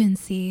 the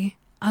urgency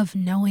of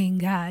knowing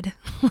God.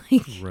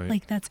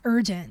 Like that's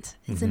urgent.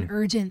 It's an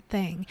urgent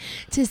thing.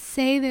 To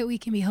say that we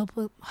can be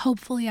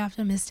hopefully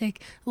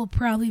optimistic, we'll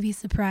probably be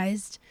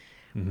surprised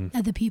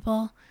at the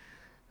people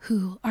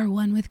who are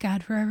one with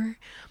God forever,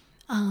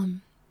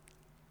 and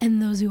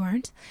those who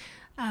aren't.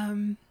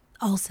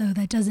 Also,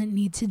 that doesn't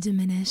need to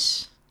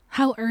diminish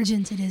how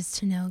urgent it is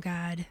to know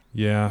God.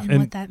 Yeah. And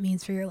what that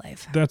means for your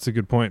life. That's a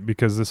good point,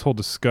 because this whole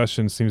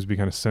discussion seems to be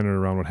kind of centered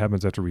around what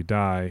happens after we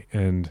die,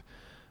 and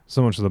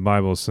so much of the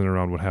Bible is centered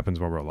around what happens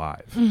while we're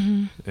alive.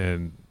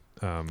 And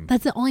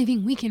that's the only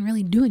thing we can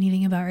really do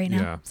anything about right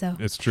now. Yeah, so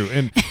it's true.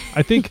 And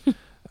I think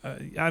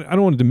I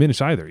don't want to diminish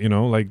either, you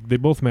know, like they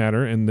both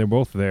matter and they're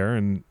both there.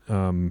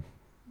 And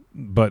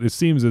but it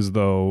seems as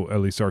though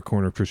at least our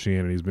corner of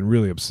Christianity has been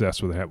really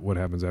obsessed with what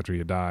happens after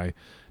you die,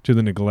 to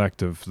the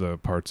neglect of the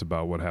parts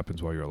about what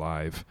happens while you're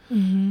alive.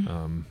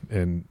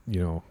 And,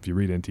 you know, if you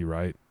read N.T.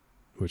 Wright,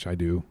 which I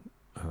do,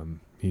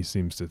 he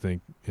seems to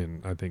think,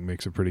 and I think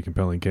makes a pretty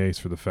compelling case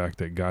for the fact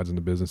that God's in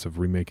the business of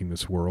remaking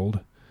this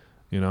world,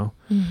 you know,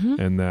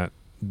 and that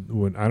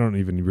when I don't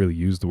even really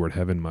use the word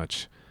heaven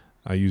much,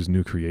 I use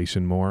new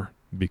creation more,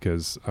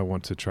 because I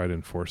want to try to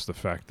enforce the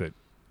fact that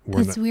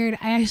that's weird.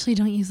 I actually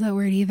don't use that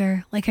word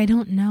either. Like, I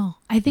don't know.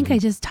 I think I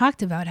just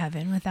talked about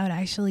heaven without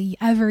actually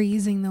ever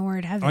using the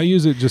word heaven. I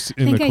use it just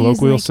in the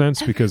colloquial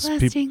sense, because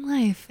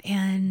life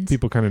and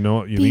people kind of know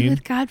what you be mean.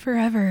 With God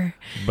forever.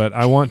 But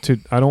I don't want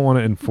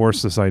to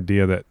enforce this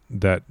idea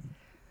that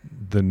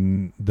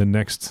the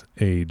next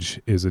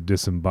age is a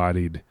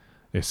disembodied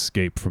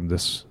escape from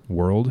this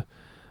world,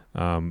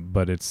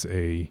 but it's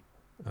a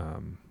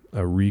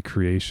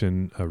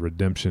recreation, a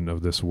redemption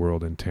of this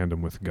world in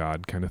tandem with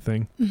God kind of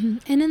thing.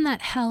 And in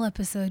that hell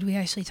episode, we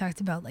actually talked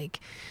about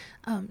like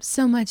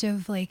so much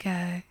of like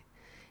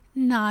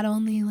not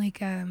only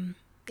like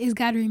is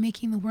God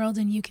remaking the world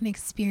and you can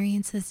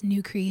experience this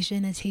new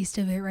creation, a taste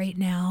of it right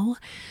now,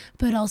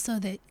 but also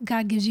that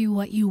God gives you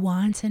what you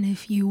want. And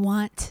if you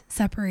want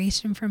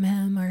separation from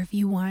him, or if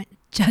you want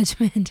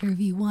judgment, or if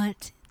you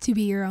want to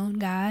be your own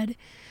God,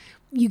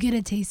 you get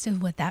a taste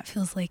of what that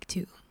feels like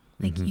too.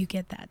 Like you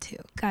get that too.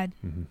 God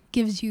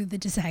gives you the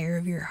desire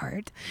of your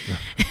heart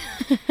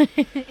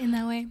in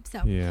that way.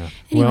 So yeah.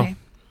 Anyway.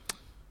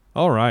 Well,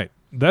 all right.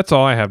 That's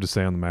all I have to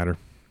say on the matter.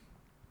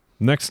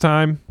 Next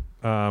time,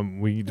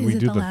 we do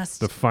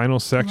the final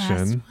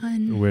section,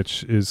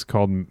 which is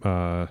called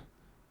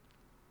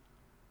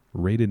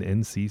Rated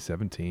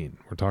NC-17.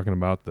 We're talking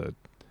about the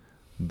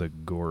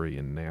gory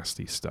and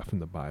nasty stuff in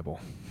the Bible.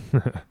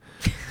 The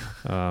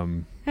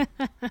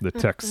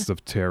texts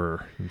of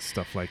terror and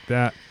stuff like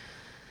that.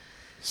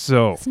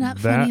 So it's not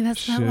funny.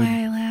 That's not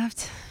why I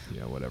laughed.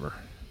 Yeah, whatever.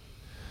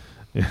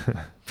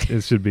 Yeah,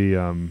 it should be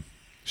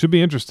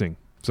interesting.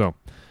 So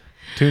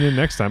tune in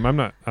next time. I'm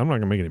not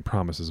gonna make any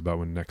promises about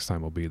when next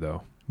time will be,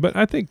 though. But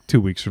I think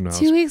 2 weeks from now.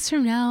 2 weeks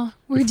from now.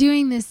 We're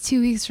doing this 2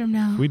 weeks from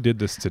now. We did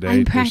this today.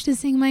 I'm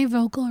practicing my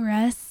vocal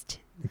rest.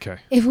 Okay.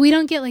 If we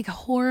don't get like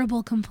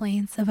horrible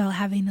complaints about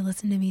having to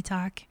listen to me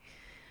talk,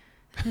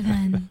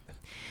 then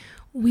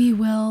we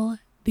will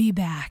be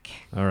back.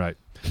 All right.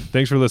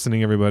 Thanks for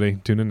listening, everybody.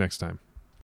 Tune in next time.